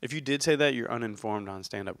 If you did say that, you're uninformed on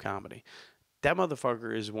stand-up comedy. That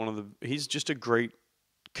motherfucker is he's just a great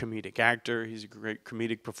comedic actor. He's a great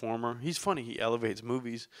comedic performer. He's funny. He elevates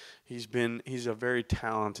movies. He's a very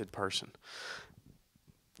talented person.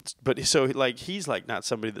 But so, like, he's like not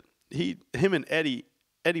somebody that him and Eddie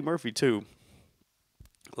Murphy too.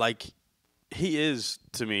 Like, he is,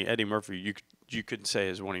 to me, Eddie Murphy, you could say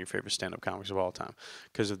is one of your favorite stand-up comics of all time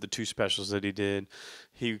because of the 2 specials that he did.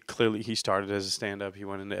 He started as a stand-up. He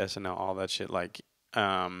went into SNL, all that shit. Like,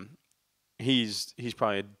 he's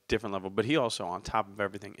probably a different level, but he also, on top of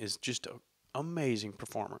everything, is just an amazing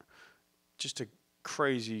performer. Just a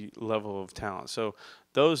crazy level of talent. So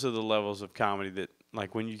those are the levels of comedy that,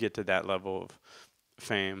 like, when you get to that level of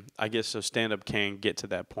fame, I guess, so stand-up can get to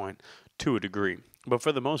that point to a degree. But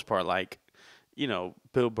for the most part, like,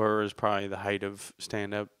 Bill Burr is probably the height of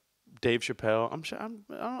stand-up. Dave Chappelle,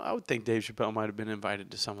 I would think Dave Chappelle might have been invited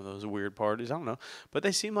to some of those weird parties. I don't know. But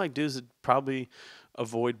they seem like dudes that probably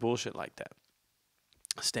avoid bullshit like that.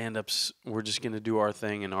 Stand-ups, we're just going to do our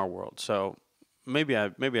thing in our world. So maybe I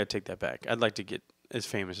take that back. I'd like to get as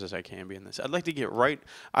famous as I can be in this. I'd like to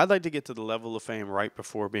get to the level of fame right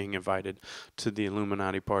before being invited to the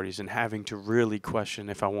Illuminati parties and having to really question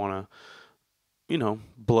if I want to,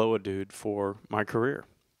 blow a dude for my career.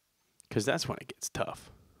 Because that's when it gets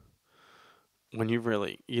tough. When you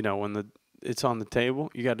really, when it's on the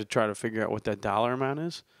table, you got to try to figure out what that dollar amount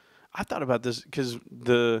is. I thought about this because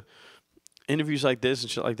the interviews like this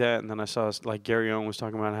and shit like that, and then I saw, like, Gary Owen was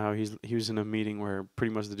talking about how he was in a meeting where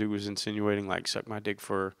pretty much the dude was insinuating, like, suck my dick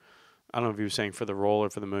for, I don't know if he was saying for the role or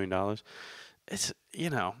for the $1 million. It's,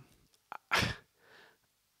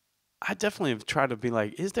 I definitely have tried to be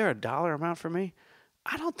like, is there a dollar amount for me?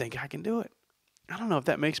 I don't think I can do it. I don't know if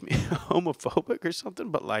that makes me homophobic or something,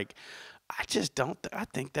 but, like, I just don't. I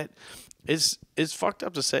think that is fucked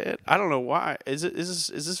up to say it. I don't know why. Is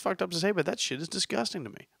this fucked up to say? But that shit is disgusting to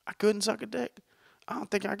me. I couldn't suck a dick. I don't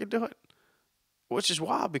think I could do it. Which is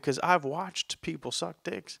wild because I've watched people suck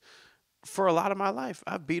dicks for a lot of my life.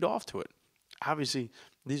 I've beat off to it. Obviously,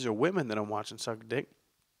 these are women that I'm watching suck a dick,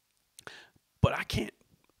 but I can't.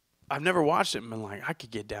 I've never watched it and been like, I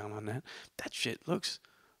could get down on that. That shit looks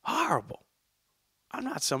horrible. I'm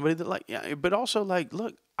not somebody that, like, yeah, but also, like,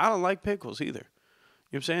 look, I don't like pickles either. You know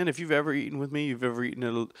what I'm saying? If you've ever eaten with me, you've ever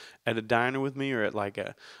eaten at a diner with me or at, like,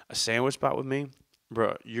 a sandwich spot with me,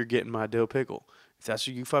 bro, you're getting my dill pickle. If that's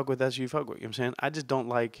what you fuck with, that's what you fuck with. You know what I'm saying? I just don't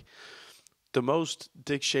like, the most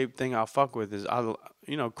dick-shaped thing I'll fuck with is,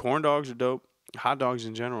 corn dogs are dope. Hot dogs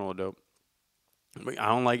in general are dope. But I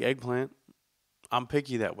don't like eggplant. I'm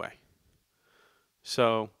picky that way.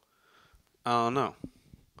 So, I don't know.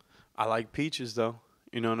 I like peaches, though.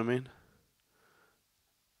 You know what I mean?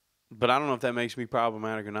 But I don't know if that makes me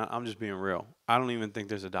problematic or not. I'm just being real. I don't even think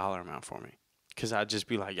there's a dollar amount for me. Because I'd just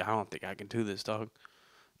be like, I don't think I can do this, dog.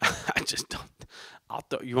 I just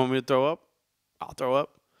don't. You want me to throw up? I'll throw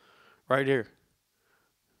up. Right here.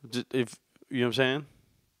 If you know what I'm saying?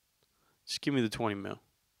 Just give me the 20 mil.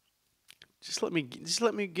 Just let me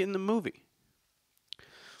get in the movie.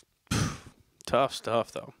 Tough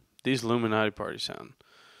stuff, though. These Illuminati parties sound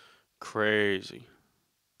crazy.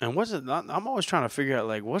 And what's it? I'm always trying to figure out,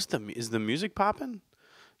 like, is the music popping? You know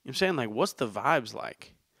what I'm saying? Like, what's the vibes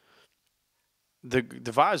like? The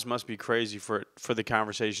vibes must be crazy for the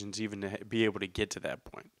conversations even to be able to get to that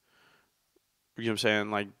point. You know what I'm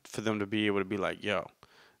saying? Like, for them to be able to be like, yo,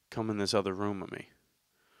 come in this other room with me.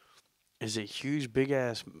 Is it huge, big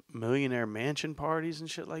ass millionaire mansion parties and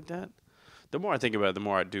shit like that? The more I think about it, the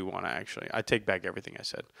more I do want to actually. I take back everything I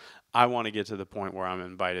said. I want to get to the point where I'm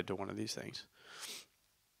invited to one of these things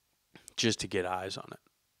just to get eyes on it.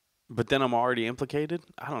 But then I'm already implicated.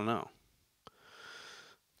 I don't know.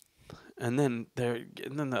 And then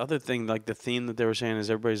the other thing, like the theme that they were saying,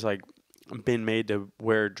 is everybody's like been made to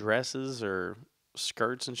wear dresses or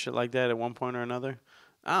skirts and shit like that at one point or another.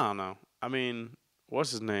 I don't know. I mean,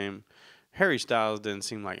 what's his name? Harry Styles didn't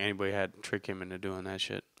seem like anybody had to trick him into doing that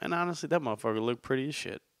shit. And honestly, that motherfucker looked pretty as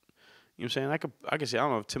shit. You know what I'm saying? I could say, I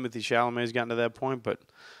don't know if Timothy Chalamet's gotten to that point, but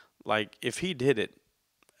like if he did it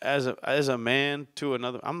as a man to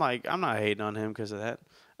another, I'm not hating on him because of that.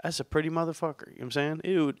 That's a pretty motherfucker. You know what I'm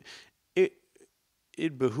saying?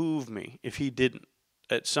 It'd behoove me if he didn't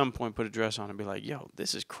at some point put a dress on and be like, yo,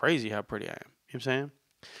 this is crazy how pretty I am. You know what I'm saying?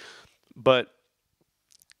 But,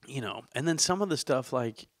 and then some of the stuff,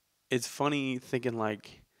 like, it's funny thinking,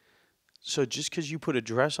 like, so just because you put a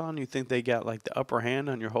dress on, you think they got, like, the upper hand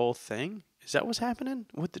on your whole thing? Is that what's happening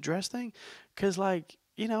with the dress thing? Because, like,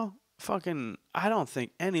 fucking, I don't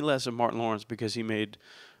think any less of Martin Lawrence because he made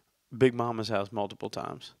Big Mama's House multiple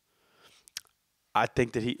times. I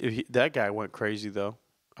think that that guy went crazy, though.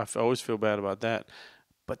 I always feel bad about that.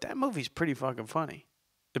 But that movie's pretty fucking funny.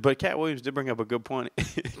 But Katt Williams did bring up a good point.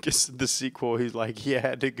 Because the sequel, he's like, he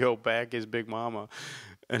had to go back as Big Mama.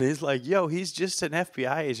 And he's like, yo, he's just an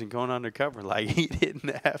FBI agent going undercover. Like, he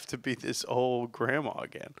didn't have to be this old grandma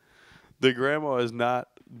again. The grandma is not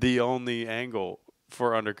the only angle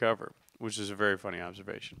for undercover, which is a very funny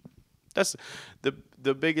observation. That's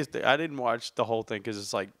the biggest thing. I didn't watch the whole thing because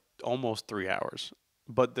it's like almost 3 hours.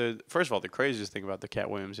 But first of all, the craziest thing about the Katt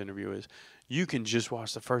Williams interview is you can just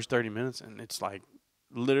watch the first 30 minutes and it's like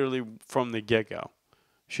literally from the get-go.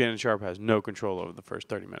 Shannon Sharpe has no control over the first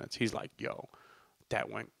 30 minutes. He's like, yo, that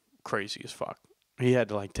went crazy as fuck. He had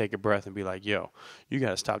to like take a breath and be like, yo, you got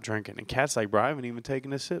to stop drinking. And Katt's like, bro, I haven't even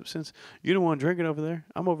taken a sip since you don't want to drink it over there.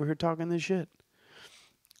 I'm over here talking this shit.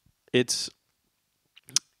 It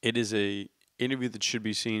is a interview that should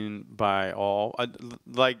be seen by all.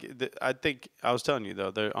 I think I was telling you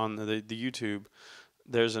though, they're on the YouTube.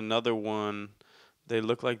 There's another one. They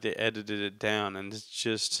look like they edited it down, and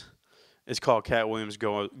it's called Katt Williams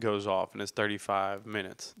Goes Off, and it's 35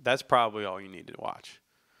 minutes. That's probably all you need to watch.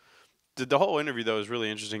 The whole interview though is really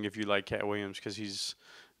interesting if you like Katt Williams because he's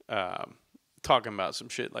talking about some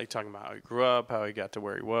shit, like talking about how he grew up, how he got to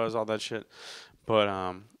where he was, all that shit.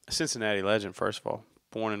 But Cincinnati legend, first of all.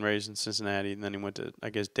 Born and raised in Cincinnati, and then he went to, I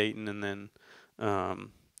guess, Dayton, and then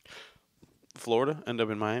Florida, ended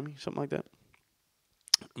up in Miami, something like that.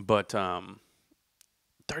 But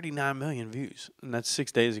 39 million views, and that's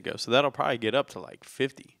 6 days ago. So that'll probably get up to like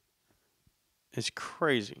 50. It's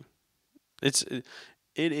crazy. It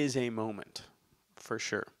is a moment, for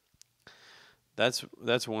sure. That's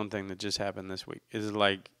one thing that just happened this week. Is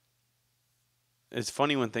like, it's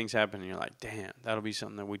funny when things happen, and you're like, damn, that'll be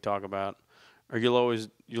something that we talk about. Or you'll always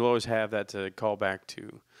have that to call back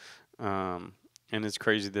to, and it's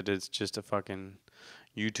crazy that it's just a fucking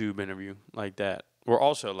YouTube interview like that. Or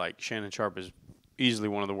also like Shannon Sharpe is easily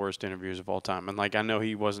one of the worst interviewers of all time, and like I know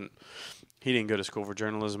he didn't go to school for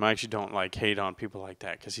journalism. I actually don't like hate on people like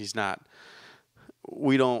that because he's not.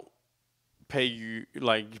 We don't pay you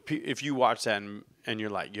like if you watch that and you're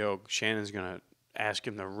like, yo, Shannon's gonna ask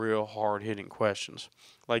him the real hard-hitting questions.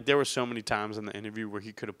 Like, there were so many times in the interview where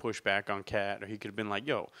he could have pushed back on Katt, or he could have been like,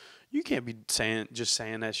 yo, you can't be saying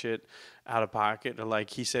that shit out of pocket. Or like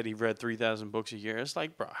he said he read 3,000 books a year. It's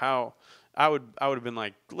like, bro, how I would have been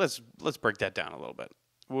like, let's break that down a little bit.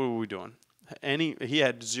 What were we doing? He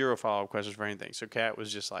had zero follow-up questions for anything. So Katt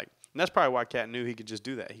was just like, and that's probably why Katt knew he could just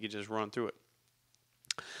do that. He could just run through it.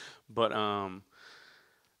 But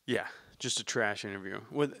yeah. Just a trash interview.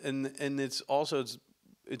 And it's also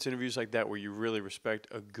it's interviews like that where you really respect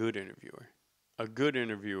a good interviewer. A good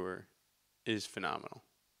interviewer is phenomenal,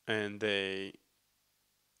 and they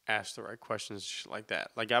ask the right questions just like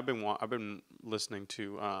that. Like I've been listening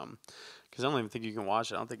to because I don't even think you can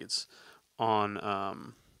watch it. I don't think it's on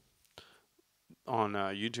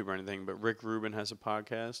YouTube or anything. But Rick Rubin has a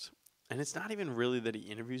podcast, and it's not even really that he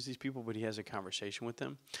interviews these people, but he has a conversation with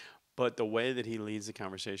them. But the way that he leads the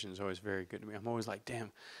conversation is always very good to me. I'm always like, damn,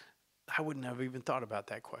 I wouldn't have even thought about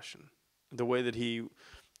that question. The way that he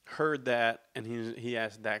heard that and he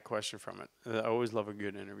asked that question from it. I always love a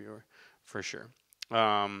good interviewer, for sure.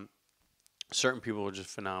 Certain people are just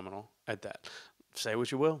phenomenal at that. Say what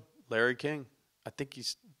you will. Larry King, I think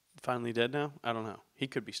he's finally dead now. I don't know. He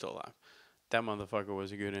could be still alive. That motherfucker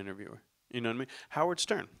was a good interviewer. You know what I mean? Howard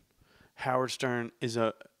Stern. Howard Stern is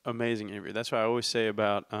amazing interview. That's what I always say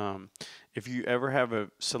about if you ever have a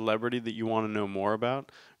celebrity that you want to know more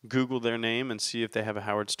about, Google their name and see if they have a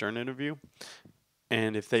Howard Stern interview.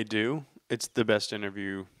 And if they do, it's the best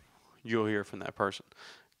interview you'll hear from that person,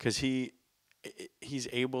 because he's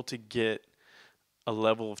able to get a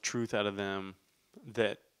level of truth out of them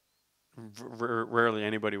that rarely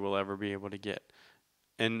anybody will ever be able to get.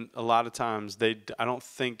 And a lot of times I don't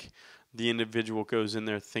think the individual goes in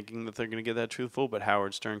there thinking that they're going to get that truthful, but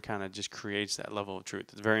Howard Stern kind of just creates that level of truth.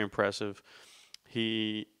 It's very impressive.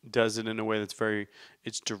 He does it in a way that's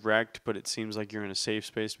it's direct, but it seems like you're in a safe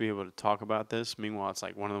space to be able to talk about this. Meanwhile, it's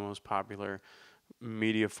like one of the most popular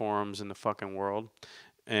media forums in the fucking world.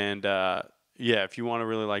 And yeah, if you want to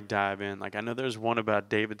really like dive in, like I know there's one about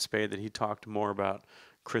David Spade that he talked more about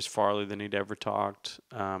Chris Farley than he'd ever talked.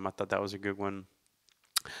 I thought that was a good one.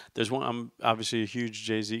 There's one, I'm obviously a huge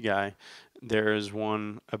Jay-Z guy. There is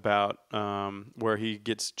one about where he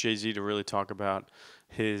gets Jay-Z to really talk about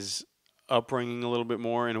his upbringing a little bit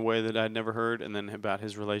more in a way that I'd never heard, and then about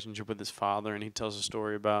his relationship with his father. And he tells a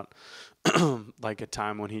story about like a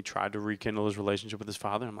time when he tried to rekindle his relationship with his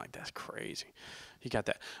father. I'm like, that's crazy. He got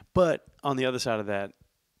that. But on the other side of that,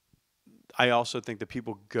 I also think that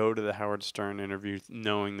people go to the Howard Stern interview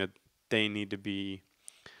knowing that they need to be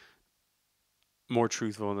more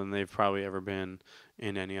truthful than they've probably ever been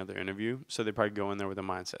in any other interview. So they probably go in there with a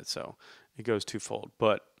mindset. So it goes twofold.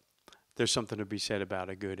 But there's something to be said about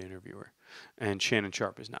a good interviewer. And Shannon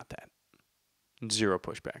Sharp is not that. Zero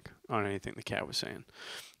pushback on anything the Katt was saying.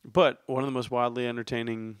 But one of the most wildly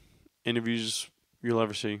entertaining interviews you'll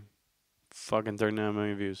ever see. Fucking 39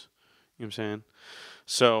 million views. You know what I'm saying?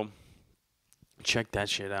 So check that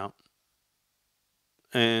shit out.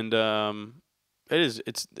 And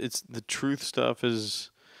it's the truth stuff has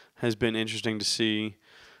been interesting to see.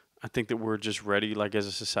 I think that we're just ready, like as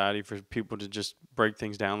a society, for people to just break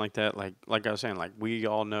things down like that. Like I was saying, like we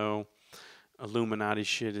all know Illuminati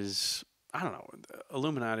shit is, I don't know,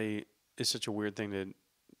 Illuminati is such a weird thing that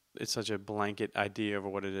it's such a blanket idea of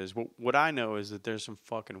what it is. What I know is that there's some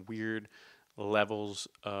fucking weird levels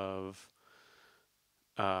of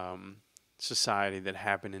society that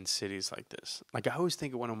happen in cities like this. Like I always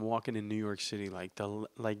think of when I'm walking in New York City,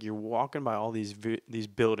 like you're walking by all these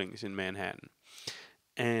buildings in Manhattan,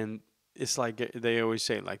 and it's like they always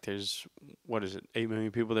say, like there's 8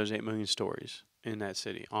 million people. There's 8 million stories in that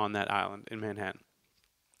city, on that island in Manhattan.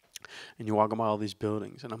 And you're walking by all these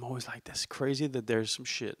buildings, and I'm always like, that's crazy that there's some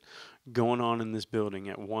shit going on in this building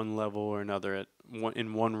at one level or another,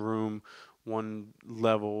 in one room, one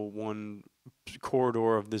level, one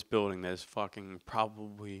corridor of this building that is fucking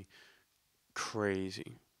probably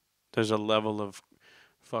crazy. There's a level of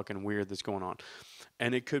fucking weird that's going on.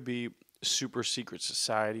 And it could be super secret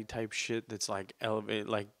society type shit that's like elevated,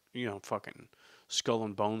 like, you know, fucking Skull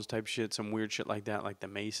and Bones type shit, some weird shit like that, like the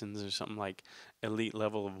Masons or something, like elite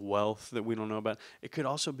level of wealth that we don't know about. It could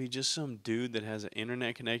also be just some dude that has an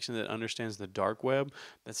internet connection that understands the dark web,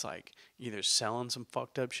 that's like either selling some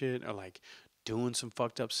fucked up shit or like doing some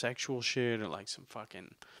fucked up sexual shit or like some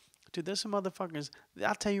fucking... Dude, there's some motherfuckers...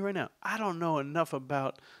 I'll tell you right now, I don't know enough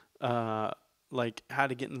about like how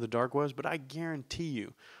to get into the dark webs, but I guarantee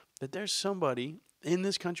you that there's somebody in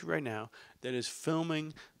this country right now that is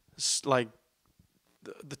filming like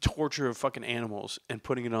the torture of fucking animals and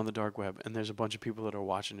putting it on the dark web, and there's a bunch of people that are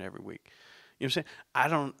watching it every week. You know what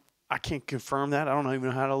I'm saying? I can't confirm that. I don't even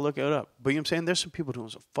know how to look it up. But you know what I'm saying? There's some people doing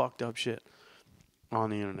some fucked up shit on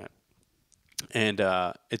the internet. And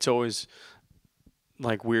it's always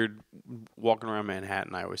like weird walking around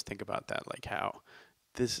Manhattan. I always think about that, like how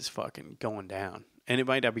this is fucking going down. And it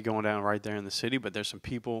might not be going down right there in the city, but there's some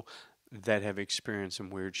people that have experienced some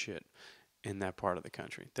weird shit in that part of the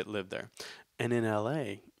country that live there. And in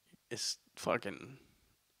LA, it's fucking,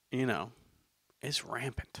 you know, it's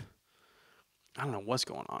rampant. I don't know what's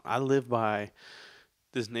going on. I live by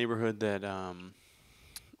this neighborhood that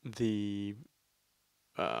the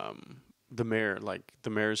mayor, like the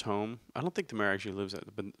mayor's home. I don't think the mayor actually lives there,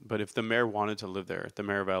 but if the mayor wanted to live there, the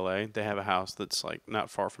mayor of LA, they have a house that's like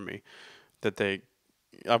not far from me that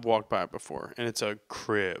I've walked by it before, and it's a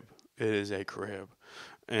crib. It is a crib.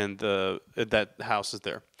 And that house is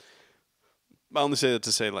there. I only say that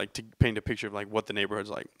to say, like, to paint a picture of like what the neighborhood's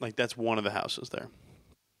like. Like that's one of the houses there.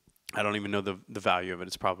 I don't even know the value of it.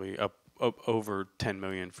 It's probably up over 10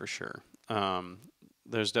 million for sure.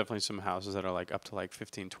 There's definitely some houses that are like up to like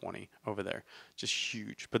 15, 20 over there. Just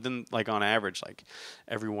huge. But then like on average, like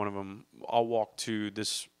every one of them, I'll walk to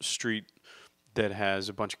this street that has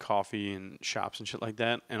a bunch of coffee and shops and shit like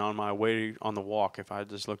that. And on my way on the walk, if I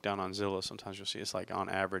just look down on Zillow, sometimes you'll see it's like on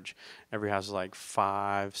average, every house is like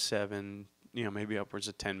 5, 7, maybe upwards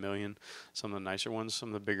of 10 million. Some of the nicer ones, some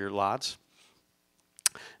of the bigger lots.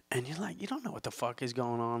 And you're like, you don't know what the fuck is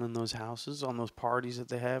going on in those houses, on those parties that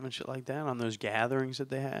they have and shit like that, on those gatherings that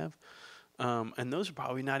they have. And those are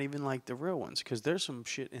probably not even like the real ones, because there's some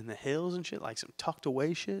shit in the hills and shit, like some tucked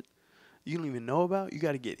away shit you don't even know about. You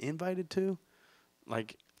got to get invited to.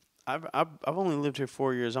 Like, I've only lived here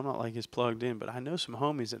 4 years. I'm not like as plugged in, but I know some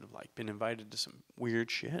homies that have like been invited to some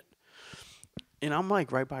weird shit. And I'm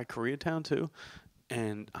like right by Koreatown too,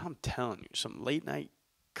 and I'm telling you, some late night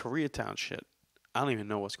Koreatown shit. I don't even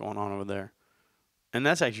know what's going on over there. And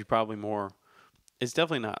that's actually probably more, it's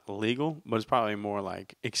definitely not illegal, but it's probably more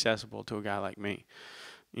like accessible to a guy like me.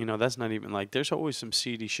 That's not even like, there's always some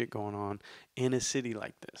seedy shit going on in a city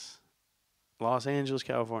like this. Los Angeles,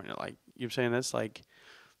 California, like, you're saying that's like,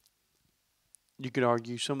 you could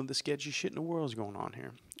argue some of the sketchy shit in the world is going on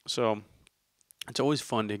here. So it's always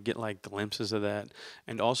fun to get like glimpses of that,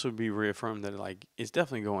 and also be reaffirmed that like it's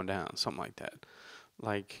definitely going down, something like that.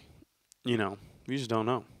 Like, you just don't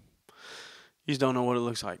know. You just don't know what it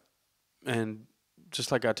looks like. And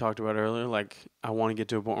just like I talked about earlier, like, I want to get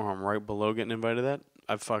to a point where I'm right below getting invited to that.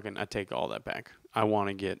 I take all that back. I want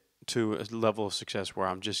to get to a level of success where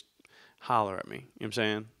I'm just holler at me. You know what I'm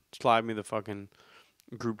saying? Slide me the fucking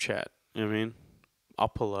group chat. You know what I mean? I'll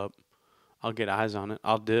pull up. I'll get eyes on it.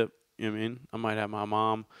 I'll dip. You know what I mean? I might have my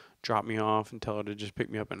mom drop me off and tell her to just pick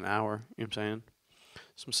me up in an hour. You know what I'm saying?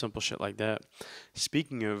 Some simple shit like that.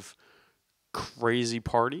 Speaking of crazy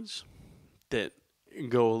parties that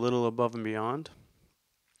go a little above and beyond,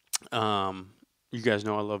 you guys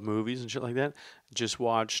know I love movies and shit like that. Just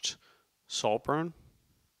watched Saltburn.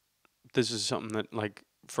 This is something that, like,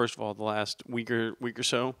 first of all, the last week or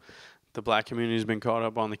so, the black community has been caught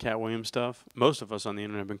up on the Katt Williams stuff. Most of us on the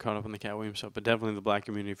internet have been caught up on the Katt Williams stuff, but definitely the black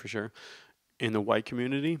community for sure. In the white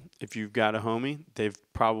community, if you've got a homie, they've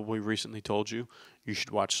probably recently told you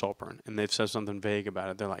should watch Saltburn, and they've said something vague about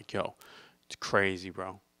it. They're like, yo, it's crazy,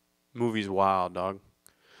 bro. Movie's wild, dog.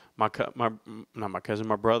 My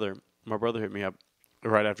brother hit me up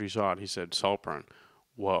right after he saw it. He said, Saltburn.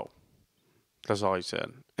 Whoa. That's all he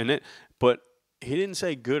said. But he didn't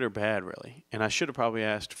say good or bad, really. And I should have probably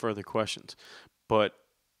asked further questions. But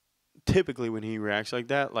typically when he reacts like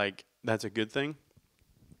that, like, that's a good thing.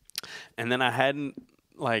 And then I hadn't,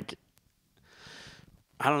 like,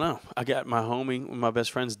 I don't know. I got my homie, my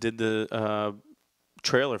best friends did the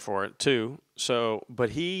trailer for it too. So,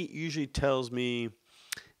 but he usually tells me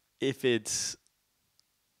if it's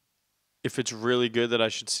really good that I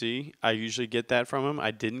should see. I usually get that from him.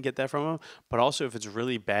 I didn't get that from him. But also if it's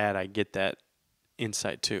really bad, I get that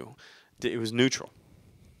insight too. It was neutral.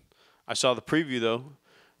 I saw the preview though.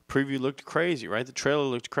 Preview looked crazy, right? The trailer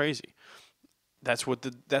looked crazy. That's what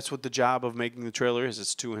the job of making the trailer is.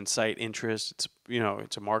 It's to incite interest. It's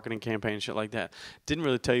it's a marketing campaign, shit like that. Didn't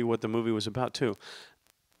really tell you what the movie was about too.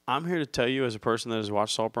 I'm here to tell you, as a person that has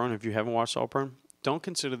watched Saltburn, if you haven't watched Saltburn, don't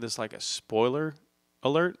consider this like a spoiler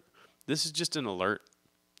alert. This is just an alert.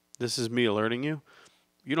 This is me alerting you.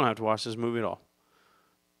 You don't have to watch this movie at all.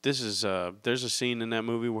 This is there's a scene in that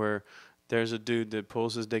movie where there's a dude that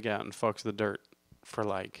pulls his dick out and fucks the dirt for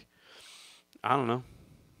like, I don't know,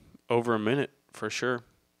 over a minute. For sure.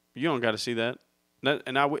 You don't got to see that.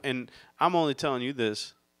 And I'm only telling you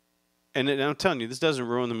this, and I'm telling you, this doesn't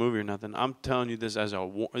ruin the movie or nothing. I'm telling you this as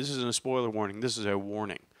this isn't a spoiler warning. This is a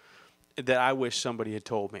warning that I wish somebody had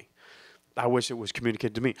told me. I wish it was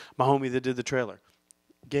communicated to me. My homie that did the trailer,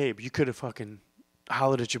 Gabe, you could have fucking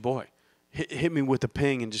hollered at your boy. Hit me with a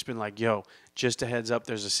ping and just been like, yo, just a heads up,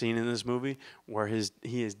 there's a scene in this movie where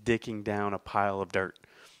he is dicking down a pile of dirt.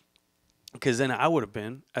 Because then I would have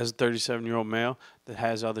been, as a 37-year-old male that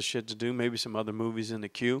has other shit to do, maybe some other movies in the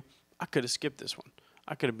queue, I could have skipped this one.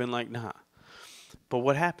 I could have been like, nah. But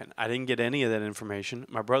what happened? I didn't get any of that information.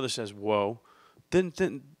 My brother says, whoa.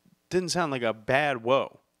 Didn't sound like a bad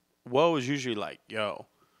whoa. Whoa is usually like, yo,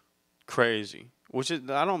 crazy. Which is,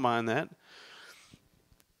 I don't mind that.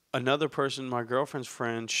 Another person, my girlfriend's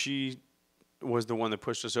friend, she was the one that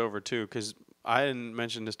pushed us over too, because I didn't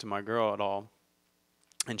mention this to my girl at all.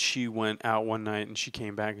 And she went out one night and she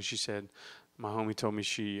came back and she said, my homie told me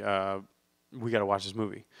we got to watch this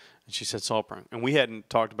movie. And she said Saltburn. And we hadn't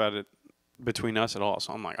talked about it between us at all.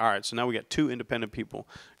 So I'm like, all right, so now we got two independent people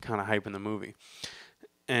kind of hyping the movie.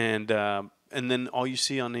 And then all you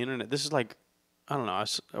see on the internet, this is like, I don't know,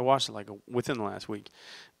 I watched it like within the last week.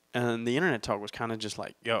 And the internet talk was kind of just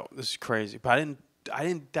like, yo, this is crazy. But I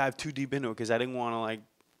didn't dive too deep into it because I didn't want to like,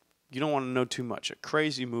 you don't want to know too much. A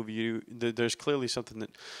crazy movie, there's clearly something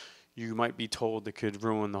that you might be told that could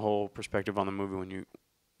ruin the whole perspective on the movie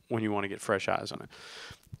when you want to get fresh eyes on it.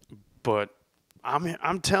 But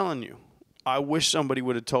I'm telling you, I wish somebody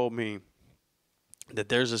would have told me that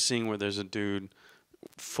there's a scene where there's a dude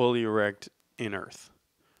fully erect in earth,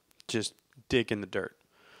 just dick in the dirt,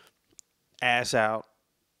 ass out,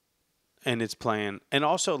 and it's playing. And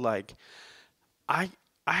also, like, I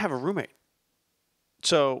have a roommate.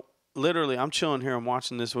 So, literally, I'm chilling here. I'm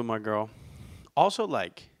watching this with my girl. Also,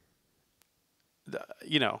 like,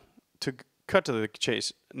 to cut to the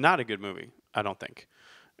chase, not a good movie, I don't think,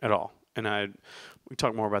 at all. And we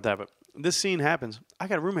talk more about that, but this scene happens. I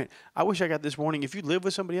got a roommate. I wish I got this warning. If you live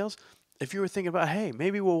with somebody else, if you were thinking about, hey,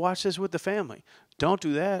 maybe we'll watch this with the family, don't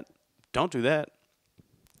do that. Don't do that.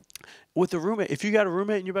 With a roommate, if you got a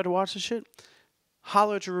roommate and you're about to watch this shit,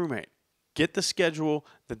 holler at your roommate. Get the schedule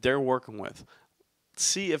that they're working with.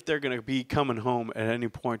 See if they're going to be coming home at any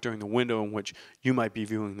point during the window in which you might be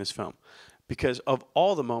viewing this film. Because of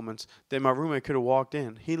all the moments that my roommate could have walked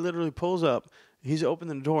in, he literally pulls up, he's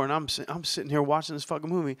opening the door, and I'm sitting here watching this fucking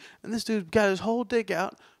movie, and this dude got his whole dick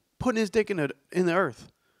out, putting his dick in the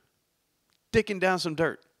earth, dicking down some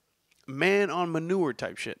dirt, man on manure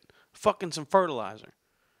type shit, fucking some fertilizer.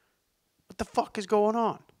 What the fuck is going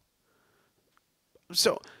on?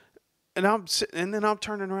 So, and then I'm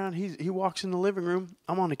turning around. He walks in the living room.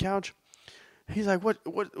 I'm on the couch. He's like,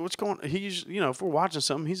 what's going on? He's, if we're watching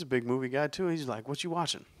something, he's a big movie guy too. He's like, what you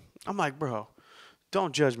watching? I'm like, bro,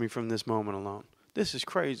 don't judge me from this moment alone. This is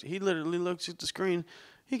crazy. He literally looks at the screen.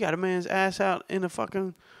 He got a man's ass out in a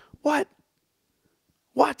fucking, what?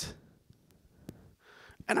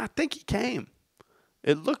 And I think he came.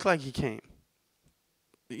 It looked like he came.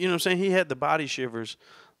 You know what I'm saying? He had the body shivers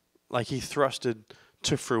like he thrusted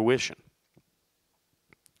to fruition.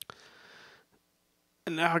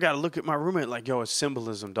 And now I got to look at my roommate like, yo, it's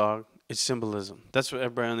symbolism, dog. It's symbolism. That's what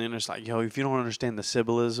everybody on the internet's like, yo, if you don't understand the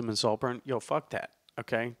symbolism in Saltburn, yo, fuck that.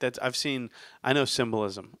 Okay? I know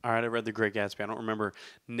symbolism. All right, I read The Great Gatsby. I don't remember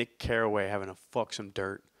Nick Carraway having to fuck some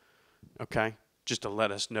dirt. Okay? Just to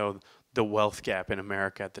let us know the wealth gap in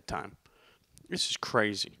America at the time. This is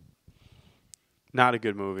crazy. Not a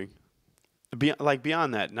good movie.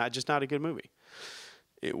 Beyond that, not a good movie.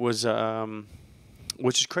 It was,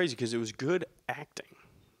 which is crazy because it was good acting.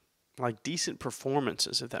 Like decent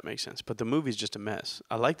performances, if that makes sense. But the movie's just a mess.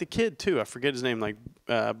 I like the kid too. I forget his name,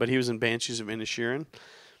 but he was in Banshees of Inisherin.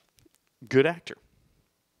 Good actor.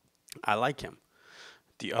 I like him.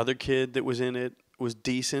 The other kid that was in it was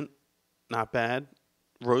decent, not bad.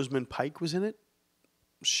 Rosamund Pike was in it.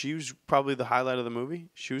 She was probably the highlight of the movie.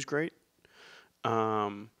 She was great.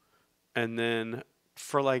 And then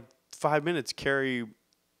for like 5 minutes, Carrie,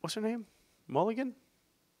 what's her name? Mulligan?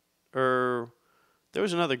 There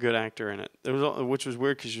was another good actor in it. Which was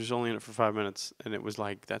weird because she was only in it for 5 minutes, and it was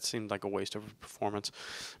like that seemed like a waste of a performance.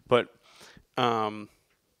 But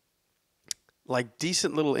like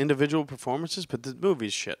decent little individual performances, but the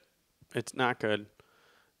movie's shit. It's not good.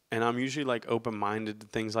 And I'm usually like open-minded to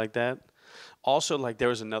things like that. Also, like there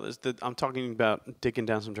was another. I'm talking about dicking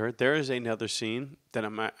down some dirt. There is another scene that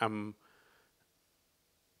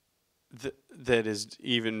that is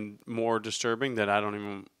even more disturbing that I don't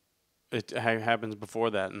even. It happens before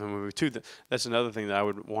that in the movie too. That's another thing that I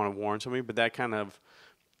would want to warn somebody. But that kind of,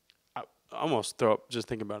 I almost throw up just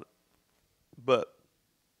thinking about it. But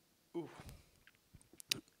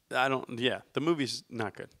I don't. Yeah, the movie's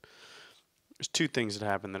not good. There's two things that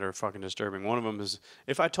happen that are fucking disturbing. One of them is,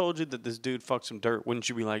 if I told you that this dude fucked some dirt, wouldn't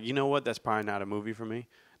you be like, you know what? That's probably not a movie for me.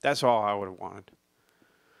 That's all I would have wanted.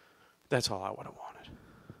 That's all I would have wanted.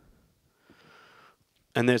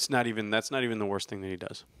 And that's not even the worst thing that he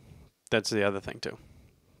does. That's the other thing too.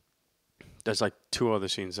 There's like two other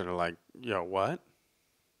scenes that are like, yo, what?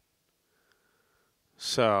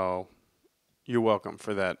 So, you're welcome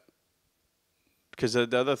for that. Because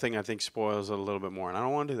the other thing I think spoils it a little bit more, and I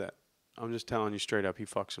don't want to do that. I'm just telling you straight up, he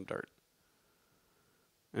fucked some dirt.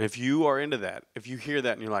 And if you are into that, if you hear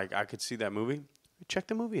that and you're like, I could see that movie, check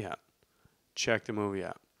the movie out. Check the movie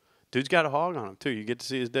out. Dude's got a hog on him too. You get to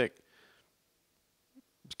see his dick.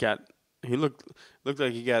 He looked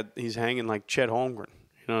like he's hanging like Chet Holmgren.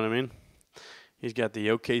 You know what I mean? He's got the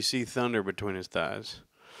OKC Thunder between his thighs.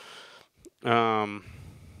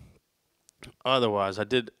 Otherwise, I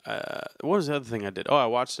did. What was the other thing I did? Oh, I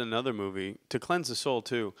watched another movie to cleanse the soul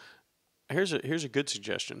too. Here's a good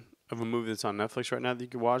suggestion of a movie that's on Netflix right now that you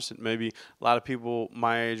can watch that maybe a lot of people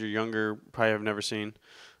my age or younger probably have never seen.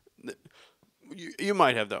 You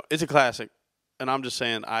might have though. It's a classic, and I'm just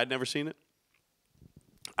saying I'd never seen it.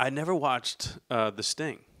 I never watched The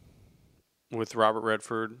Sting with Robert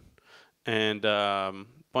Redford and a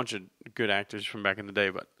bunch of good actors from back in the day,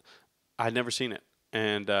 but I'd never seen it.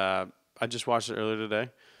 And I just watched it earlier today.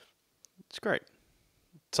 It's great.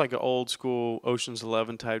 It's like an old school Ocean's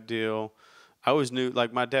 11 type deal. I always knew,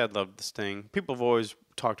 like, my dad loved The Sting. People have always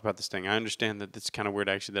talked about The Sting. I understand that it's kind of weird,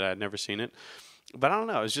 actually, that I had never seen it. But I don't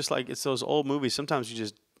know. It's just like, it's those old movies. Sometimes you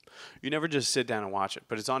never just sit down and watch it.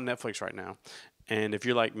 But it's on Netflix right now. And if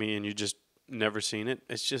you're like me and you just never seen it,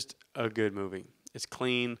 it's just a good movie. It's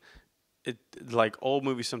clean. Like old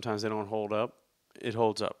movies, sometimes they don't hold up. It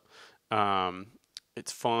holds up.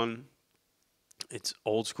 It's fun. It's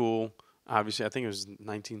old school. Obviously, I think it was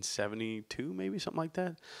 1972, maybe something like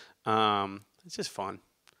that. It's just fun.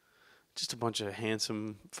 Just a bunch of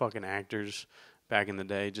handsome fucking actors back in the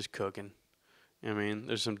day, just cooking. I mean,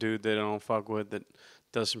 there's some dude they don't fuck with that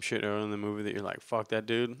does some shit early in the movie that you're like, fuck that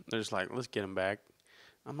dude. They're just like, let's get him back.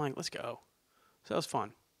 I'm like, let's go. So that was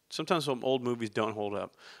fun. Sometimes some old movies don't hold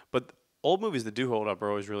up, but old movies that do hold up are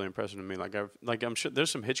always really impressive to me. I'm sure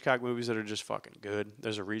there's some Hitchcock movies that are just fucking good.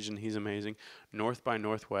 There's a Region, he's amazing. North by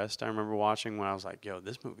Northwest, I remember watching when I was like, yo,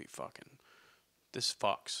 this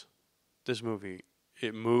fucks. This movie,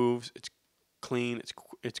 it moves, it's clean,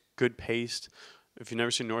 it's good paced. If you've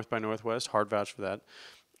never seen North by Northwest, hard vouch for that.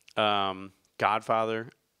 Godfather,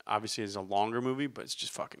 obviously, is a longer movie, but it's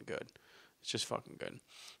just fucking good. It's just fucking good.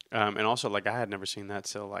 And also, like, I had never seen that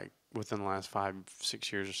till, like, within the last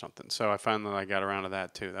 5-6 years or something. So I finally got around to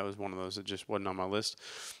that, too. That was one of those that just wasn't on my list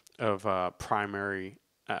of primary,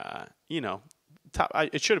 top.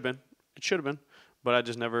 It should have been. It should have been. But I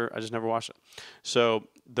just never watched it. So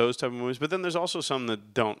those type of movies. But then there's also some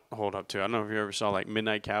that don't hold up, too. I don't know if you ever saw, like,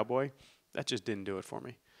 Midnight Cowboy. That just didn't do it for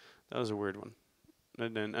me. That was a weird one.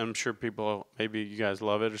 And I'm sure maybe you guys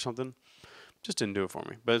love it or something. Just didn't do it for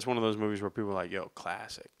me. But it's one of those movies where people are like, yo,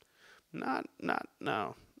 classic. Not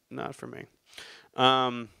for me.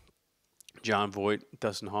 John Voight,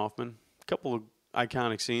 Dustin Hoffman. A couple of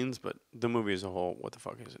iconic scenes, but the movie as a whole, what the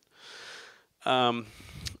fuck is it?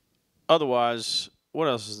 Otherwise, what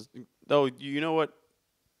else is... Oh, you know what?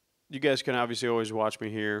 You guys can obviously always watch me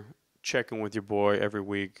here, checking with your boy every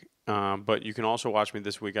week. But you can also watch me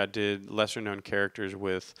this week. I did lesser known characters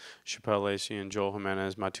with Chappelle Lacey and Joel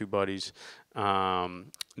Jimenez, my two buddies.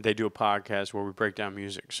 They do a podcast where we break down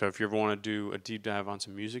music. So if you ever want to do a deep dive on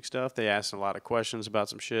some music stuff, they ask a lot of questions about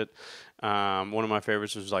some shit. One of my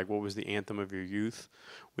favorites was like, what was the anthem of your youth?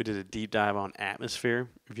 We did a deep dive on Atmosphere.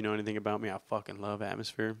 If you know anything about me, I fucking love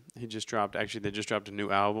Atmosphere. They just dropped a new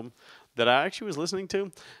album that I actually was listening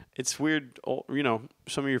to. It's weird,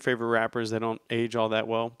 some of your favorite rappers, they don't age all that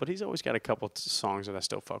well, but he's always got a couple songs that I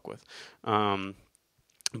still fuck with.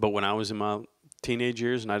 But when I was in my teenage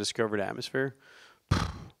years and I discovered Atmosphere,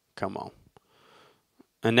 come on.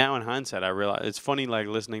 And now in hindsight, I realize it's funny, like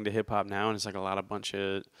listening to hip hop now, and it's like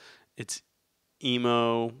it's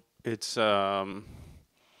emo. It's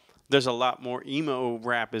there's a lot more emo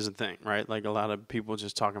rap is a thing, right? Like a lot of people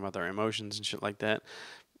just talking about their emotions and shit like that.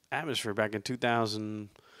 Atmosphere back in 2000,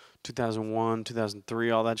 2001,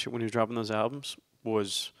 2003, all that shit when he was dropping those albums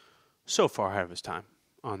was so far ahead of his time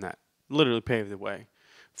on that. Literally paved the way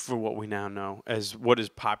for what we now know as what is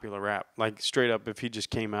popular rap. Like straight up, if he just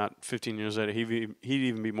came out 15 years later, he'd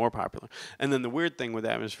even be more popular. And then the weird thing with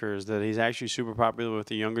Atmosphere is that he's actually super popular with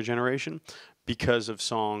the younger generation because of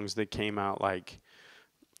songs that came out like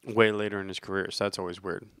way later in his career. So that's always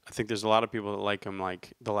weird. I think there's a lot of people that like him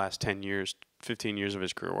like the last 10 years, 15 years of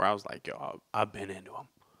his career where I was like, yo, I've been into him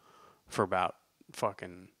for about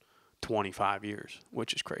fucking 25 years,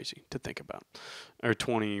 which is crazy to think about. Or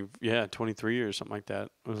 23 years, something like that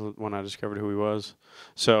was when I discovered who he was.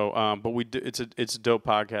 So, but it's a dope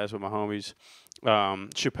podcast with my homies.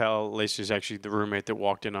 Chappelle Lacey is actually the roommate that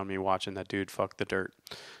walked in on me watching that dude fuck the dirt.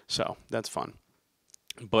 So that's fun.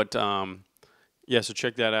 But, so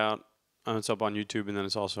check that out. It's up on YouTube, and then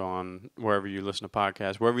it's also on wherever you listen to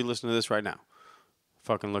podcasts. Wherever you listen to this right now,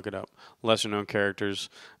 fucking look it up. Lesser known characters.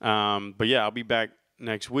 But yeah, I'll be back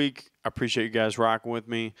next week. I appreciate you guys rocking with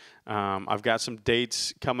me. I've got some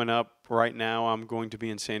dates coming up right now. I'm going to be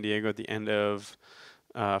in San Diego at the end of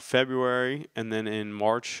February, and then in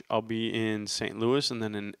March I'll be in St. Louis, and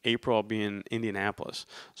then in April I'll be in Indianapolis.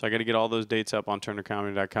 So I got to get all those dates up on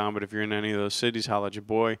turnercomedy.com. But if you're in any of those cities, holla at your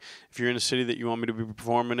boy. If you're in a city that you want me to be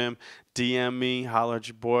performing in, DM me, holla at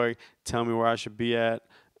your boy, tell me where I should be at,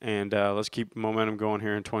 and let's keep momentum going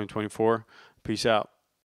here in 2024. Peace out.